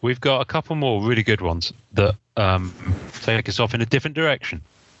interesting. We've got a couple more really good ones that take us off in a different direction.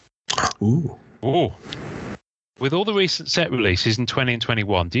 Ooh. With all the recent set releases in 20 and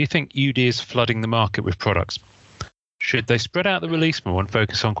 21, do you think UD is flooding the market with products? Should they spread out the release more and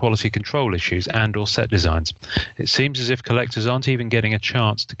focus on quality control issues and or set designs? It seems as if collectors aren't even getting a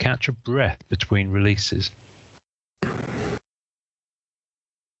chance to catch a breath between releases.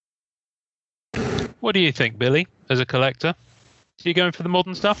 What do you think, Billy, as a collector? Are you going for the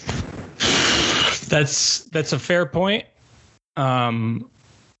modern stuff? That's a fair point. From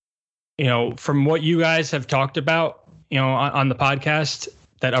what you guys have talked about, on the podcast,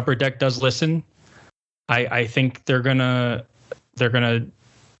 that Upper Deck does listen. I think they're gonna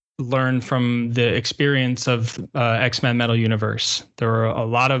learn from the experience of X-Men Metal Universe. There were a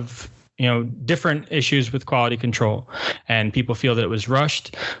lot of different issues with quality control, and people feel that it was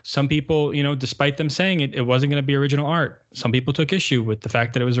rushed. Some people, despite them saying it wasn't going to be original art, some people took issue with the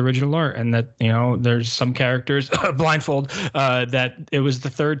fact that it was original art, and that there's some characters blindfold that it was the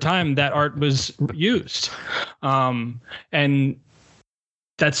third time that art was used, and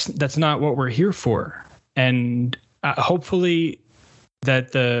that's not what we're here for. And hopefully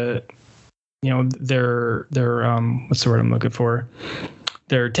that they're what's the word I'm looking for?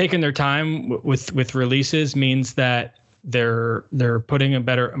 They're taking their time with releases means that they're putting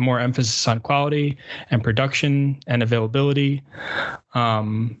more emphasis on quality and production and availability.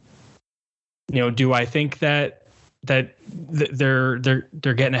 Do I think that they're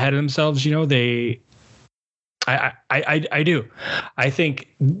getting ahead of themselves? I do. I think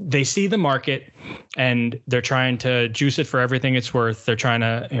they see the market and they're trying to juice it for everything it's worth. They're trying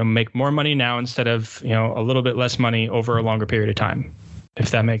to make more money now instead of a little bit less money over a longer period of time,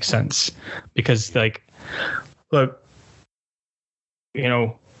 if that makes sense. Because look,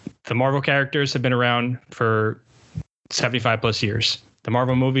 the Marvel characters have been around for 75 plus years. The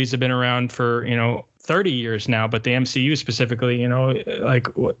Marvel movies have been around for 30 years now, but the MCU specifically, like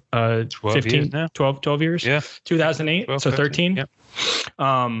 12 15 years now. 12 years. Yeah. 2008. 12, so 13. Yeah.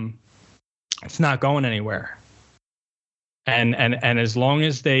 It's not going anywhere. And as long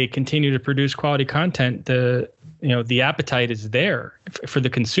as they continue to produce quality content, the appetite is there for the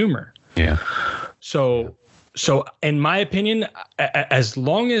consumer. Yeah. So in my opinion, as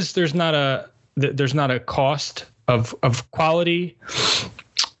long as there's not a cost of quality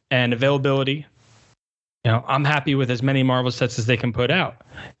and availability, I'm happy with as many Marvel sets as they can put out.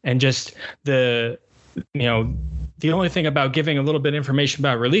 And just the only thing about giving a little bit of information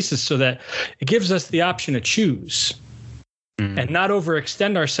about releases so that it gives us the option to choose. And not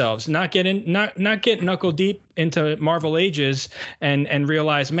overextend ourselves, not get knuckle deep into Marvel Ages and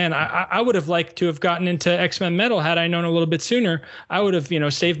realize, man, I would have liked to have gotten into X-Men Metal had I known a little bit sooner. I would have,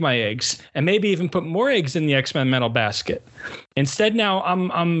 saved my eggs and maybe even put more eggs in the X-Men Metal basket. Instead, now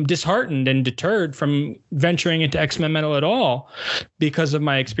I'm disheartened and deterred from venturing into X-Men Metal at all because of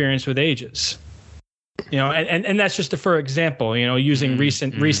my experience with Ages. And that's just for example, using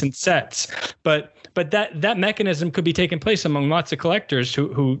recent sets, but that mechanism could be taking place among lots of collectors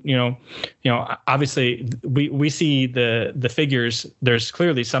who obviously we see the figures. There's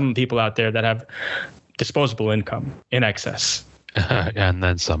clearly some people out there that have disposable income in excess, and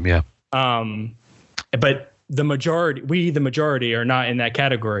then some, yeah. But the majority are not in that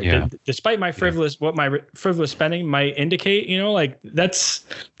category. Yeah. Despite my frivolous spending might indicate,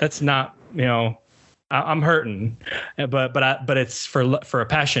 that's not, I'm hurting, but it's for a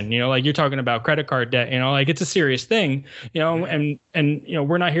passion, like you're talking about credit card debt, like it's a serious thing, and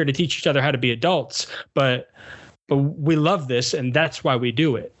we're not here to teach each other how to be adults, but we love this. And that's why we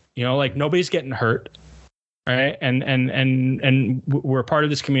do it, like nobody's getting hurt. Right. And we're a part of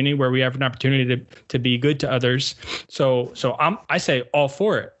this community where we have an opportunity to be good to others. So I say all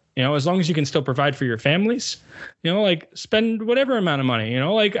for it. As long as you can still provide for your families, like spend whatever amount of money,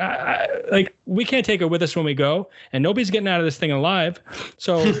 like we can't take it with us when we go, and nobody's getting out of this thing alive.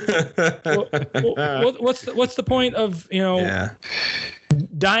 So what's the point of,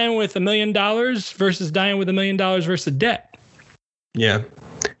 dying with $1 million versus dying with $1 million versus debt? Yeah.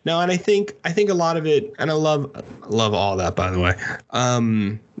 No, and I think a lot of it, and I love all that, by the way.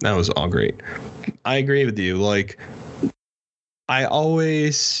 That was all great. I agree with you. Like, I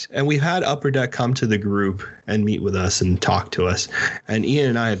always, and we've had Upper Deck come to the group and meet with us and talk to us. And Ian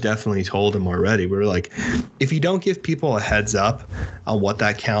and I have definitely told him already. We're like, if you don't give people a heads up on what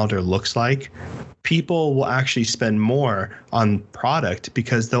that calendar looks like, people will actually spend more on product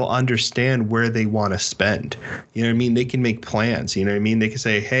because they'll understand where they want to spend. You know what I mean? They can make plans. You know what I mean? They can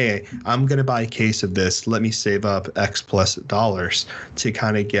say, hey, I'm going to buy a case of this. Let me save up X plus dollars to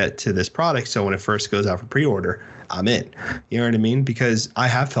kind of get to this product. So when it first goes out for pre-order, I'm in. You know what I mean? Because I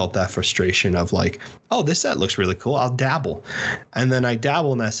have felt that frustration of like, oh, this set looks really cool. I'll dabble. And then I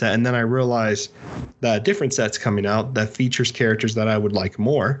dabble in that set. And then I realize that a different set's coming out that features characters that I would like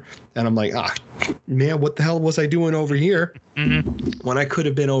more. And I'm like, man, what the hell was I doing over here when I could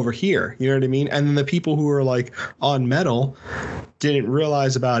have been over here? You know what I mean? And then the people who are like on Metal didn't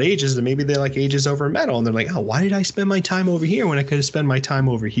realize about Ages, and maybe they like Ages over Metal. And they're like, oh, why did I spend my time over here when I could have spent my time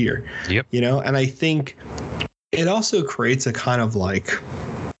over here? Yep. And I think it also creates a kind of like,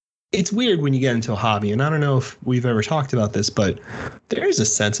 it's weird when you get into a hobby, and I don't know if we've ever talked about this, but there is a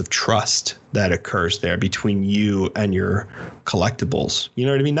sense of trust that occurs there between you and your collectibles. You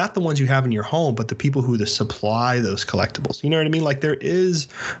know what I mean? Not the ones you have in your home, but the people who supply those collectibles. You know what I mean? Like there is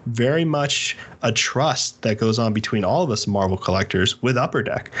very much a trust that goes on between all of us Marvel collectors with Upper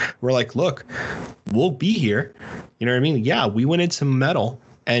Deck. We're like, look, we'll be here. You know what I mean? Yeah, we went into Metal.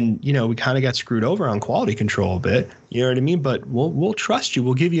 And, we kind of got screwed over on quality control a bit. You know what I mean? But we'll trust you.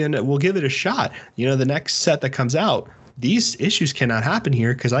 We'll give it a shot. The next set that comes out, these issues cannot happen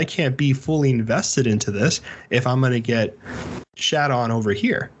here because I can't be fully invested into this if I'm going to get shat on over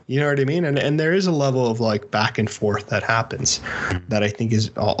here. You know what I mean? And there is a level of like back and forth that happens that I think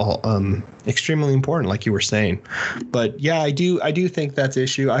is extremely important, like you were saying. But yeah, I do think that's the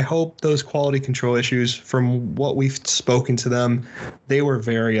issue. I hope those quality control issues, from what we've spoken to them, they were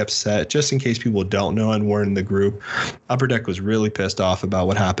very upset. Just in case people don't know and weren't in the group, Upper Deck was really pissed off about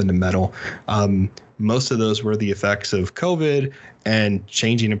what happened to Metal. Most of those were the effects of COVID and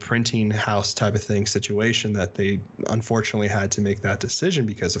changing a printing house type of thing situation that they unfortunately had to make that decision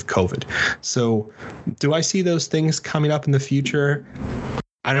because of COVID. So do I see those things coming up in the future?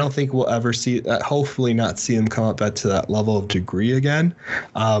 I don't think we'll ever see that. Hopefully not see them come up to that level of degree again.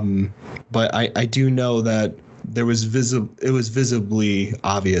 But I do know that it was visibly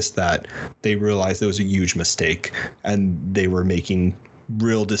obvious that they realized there was a huge mistake and they were making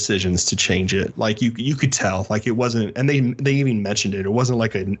real decisions to change it. Like you could tell, like it wasn't, and they even mentioned it. It wasn't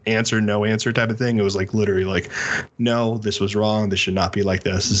like an answer, no answer type of thing. It was like literally like, no, this was wrong. This should not be like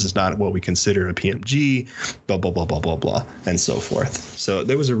this. This is not what we consider a PMG, blah, blah, blah, blah, blah, blah, and so forth. So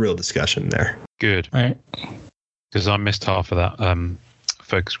there was a real discussion there. Good. Right. Because I missed half of that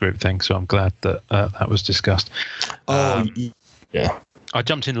focus group thing. So I'm glad that that was discussed. Yeah. I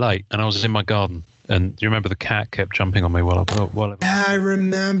jumped in late and I was in my garden. And do you remember the cat kept jumping on me while Yeah, I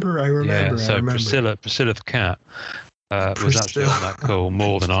remember. Yeah, so Priscilla the cat was actually on that call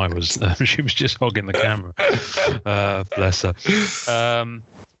more than I was. She was just hogging the camera. Bless her.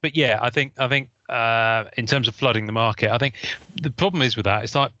 But yeah, I think in terms of flooding the market, I think the problem is with that,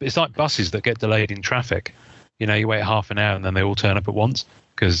 it's like buses that get delayed in traffic. You know, you wait half an hour and then they all turn up at once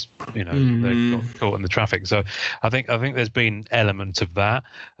because, you know, they got caught in the traffic. So I think there's been element of that.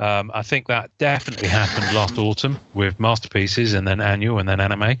 I think that definitely happened last autumn with Masterpieces and then Annual and then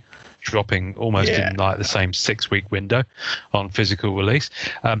Anime dropping almost in like the same 6-week window on physical release.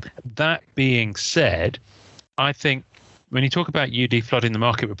 That being said, I think when you talk about UD flooding the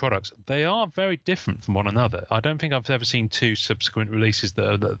market with products, they are very different from one another. I don't think I've ever seen two subsequent releases that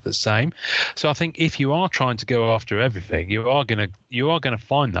are the same. So I think if you are trying to go after everything, you are gonna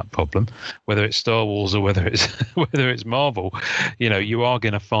find that problem, whether it's Star Wars or whether it's Marvel. You know, you are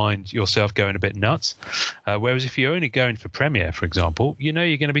gonna find yourself going a bit nuts. Whereas if you're only going for Premiere, for example, you know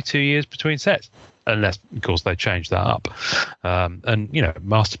you're going to be 2 years between sets, unless of course they change that up, and you know,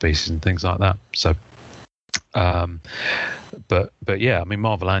 Masterpieces and things like that. So. But yeah, I mean,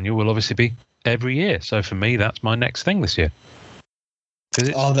 Marvel Annual will obviously be every year. So for me, that's my next thing this year.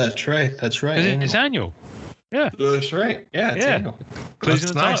 That's right. It's annual. Yeah, that's right. Yeah, it's annual. Clues in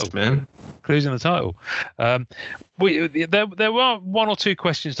the title, man. Clues in the title. There were one or two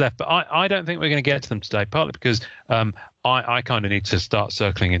questions left, but I don't think we're going to get to them today. Partly because I kind of need to start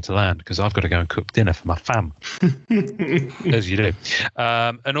circling into land because I've got to go and cook dinner for my fam, as you do,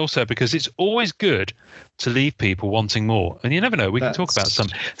 and also because it's always good to leave people wanting more. And you never know. We can talk about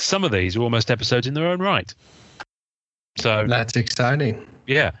some of these are almost episodes in their own right. So that's exciting.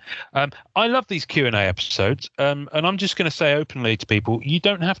 Yeah. I love these Q&A episodes. And I'm just going to say openly to people, you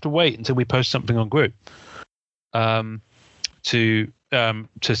don't have to wait until we post something on group to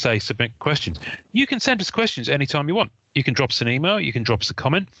say submit questions. You can send us questions anytime you want. You can drop us an email. You can drop us a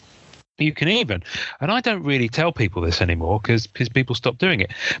comment. You can even, and I don't really tell people this anymore because people stop doing it.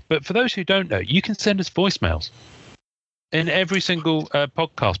 But for those who don't know, you can send us voicemails. In every single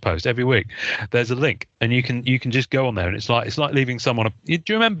podcast post every week, there's a link, and you can just go on there, and it's like leaving someone. Do you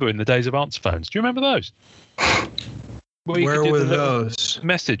remember in the days of answer phones? Do you remember those? Where were those?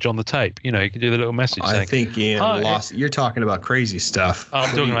 Message on the tape. You know, you can do the little message. I think Ian lost. You're talking about crazy stuff. I'm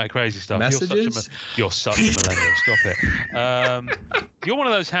talking about crazy stuff. Messages? You're such a millennial. Stop it. You're one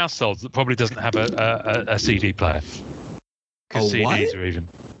of those households that probably doesn't have a CD player. Because CDs are even.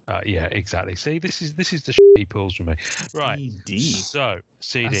 Yeah, exactly. See, this is the shit he pulls from me. Right. CD. So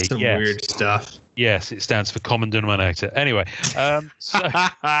CD. That's some weird stuff. Yes, it stands for common denominator. Anyway, so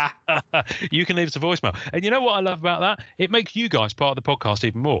you can leave us a voicemail, and you know what I love about that? It makes you guys part of the podcast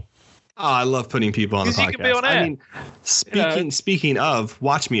even more. Oh, I love putting people on the podcast. You can be on air. I mean, speaking of,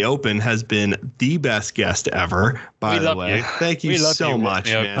 Watch Me Open has been the best guest ever. By the way, thank you so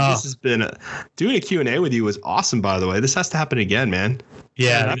much, man. This has been doing a Q&A with you was awesome. By the way, this has to happen again, man.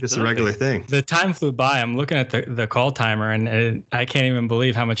 Yeah, I think it's a regular thing. The time flew by. I'm looking at the call timer, and I can't even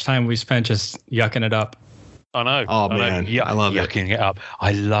believe how much time we spent just yucking it up. I know. Oh man, I love yucking it up.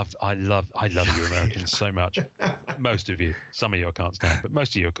 I love you Americans so much. Most of you. Some of you I can't stand, but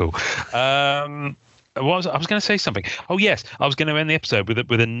most of you are cool. I was going to say something. Oh yes, I was going to end the episode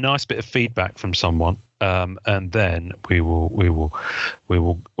with a nice bit of feedback from someone, and then we will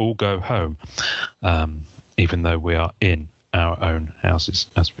all go home, even though we are in our own houses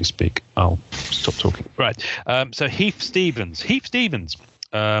as we speak. I'll stop talking. Right. So Heath Stevens.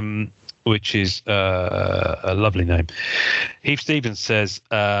 Which is a lovely name. Heath Stevens says,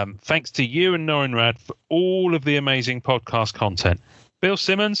 thanks to you and Norinrad for all of the amazing podcast content. Bill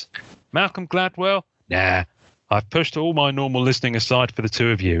Simmons, Malcolm Gladwell, nah. I've pushed all my normal listening aside for the two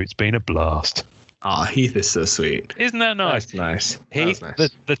of you. It's been a blast. Oh, Heath is so sweet. Isn't that nice? That's nice. Heath, nice.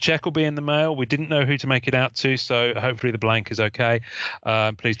 The check will be in the mail. We didn't know who to make it out to, so hopefully the blank is okay.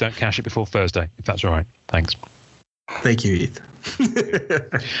 Please don't cash it before Thursday, if that's all right. Thanks. Thank you, Heath.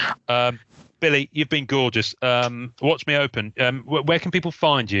 Billy, you've been gorgeous. Watch Me Open. Where can people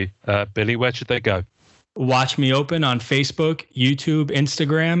find you, Billy? Where should they go? Watch Me Open on Facebook, YouTube,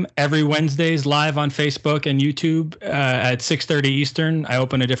 Instagram. Every Wednesdays live on Facebook and YouTube at 6:30 Eastern. I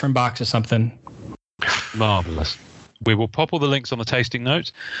open a different box of something. Marvelous. We will pop all the links on the tasting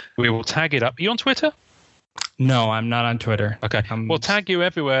notes. We will tag it up. Are you on Twitter? No, I'm not on Twitter. Okay. We'll tag you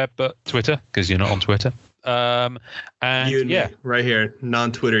everywhere but Twitter, because you're not on Twitter. And you and me, right here,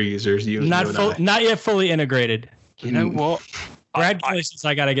 non-Twitter users. Not yet fully integrated. You know what? Congratulations!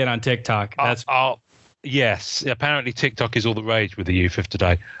 I got to get on TikTok. Yes. Apparently, TikTok is all the rage with the youth of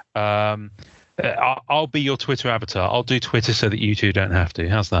today. I'll be your Twitter avatar. I'll do Twitter so that you two don't have to.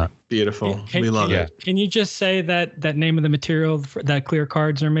 How's that? Beautiful. We love it. Can you just say that name of the material that clear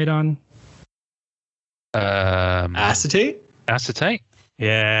cards are made on? Acetate. Acetate.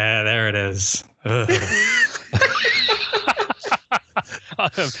 Yeah, there it is.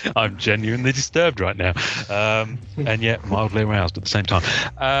 I'm genuinely disturbed right now, and yet mildly aroused at the same time.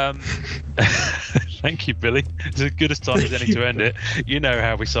 Thank you, Billy. It's as good a time as any to end it. You know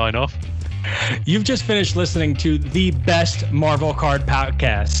how we sign off. You've just finished listening to the best Marvel Card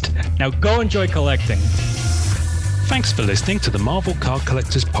podcast. Now go enjoy collecting. Thanks for listening to the Marvel Card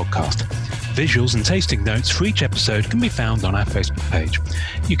Collectors Podcast. Visuals and tasting notes for each episode can be found on our Facebook page.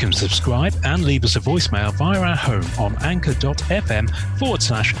 You can subscribe and leave us a voicemail via our home on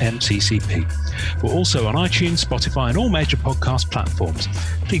anchor.fm/MCCP. We're also on iTunes, Spotify, and all major podcast platforms.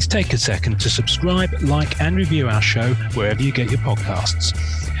 Please take a second to subscribe, like, and review our show wherever you get your podcasts.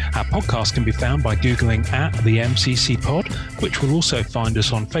 Our podcast can be found by Googling at the MCC Pod, which will also find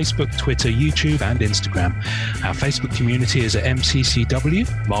us on Facebook, Twitter, YouTube, and Instagram. Our Facebook community is at MCCW,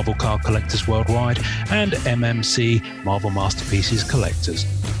 Marvel Card Collectors Worldwide, and MMC, Marvel Masterpieces Collectors.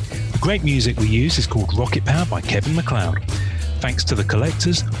 The great music we use is called Rocket Power by Kevin MacLeod. Thanks to the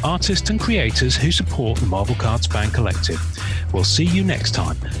collectors, artists, and creators who support the Marvel Cards Fan Collective. We'll see you next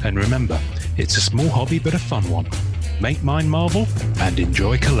time, and remember, it's a small hobby but a fun one. Make mine Marvel and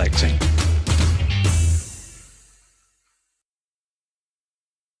enjoy collecting.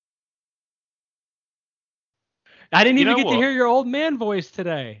 I didn't even get to hear your old man voice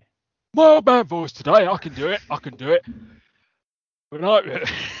today. My old man voice today. I can do it. But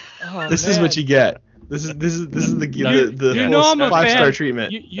this is what you get. This is the I'm a 5-star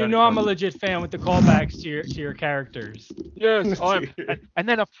treatment. You know I'm a legit fan with the callbacks to your characters. Yes, and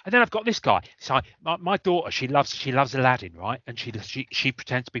then I've got this guy. So my daughter, she loves Aladdin, right? And she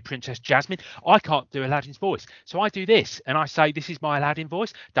pretends to be Princess Jasmine. I can't do Aladdin's voice, so I do this, and I say this is my Aladdin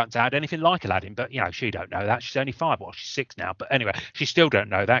voice. Don't sound anything like Aladdin, but she don't know that. She's only 5. Well, she's 6 now, but anyway, she still don't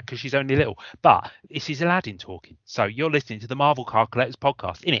know that because she's only little. But this is Aladdin talking. So you're listening to the Marvel Card Collectors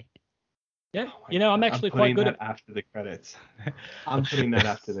Podcast, innit? Yeah, I'm actually quite good after the credits. I'm putting that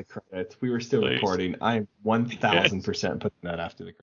after the credits. We were still recording. I'm 1,000% putting that after the credits.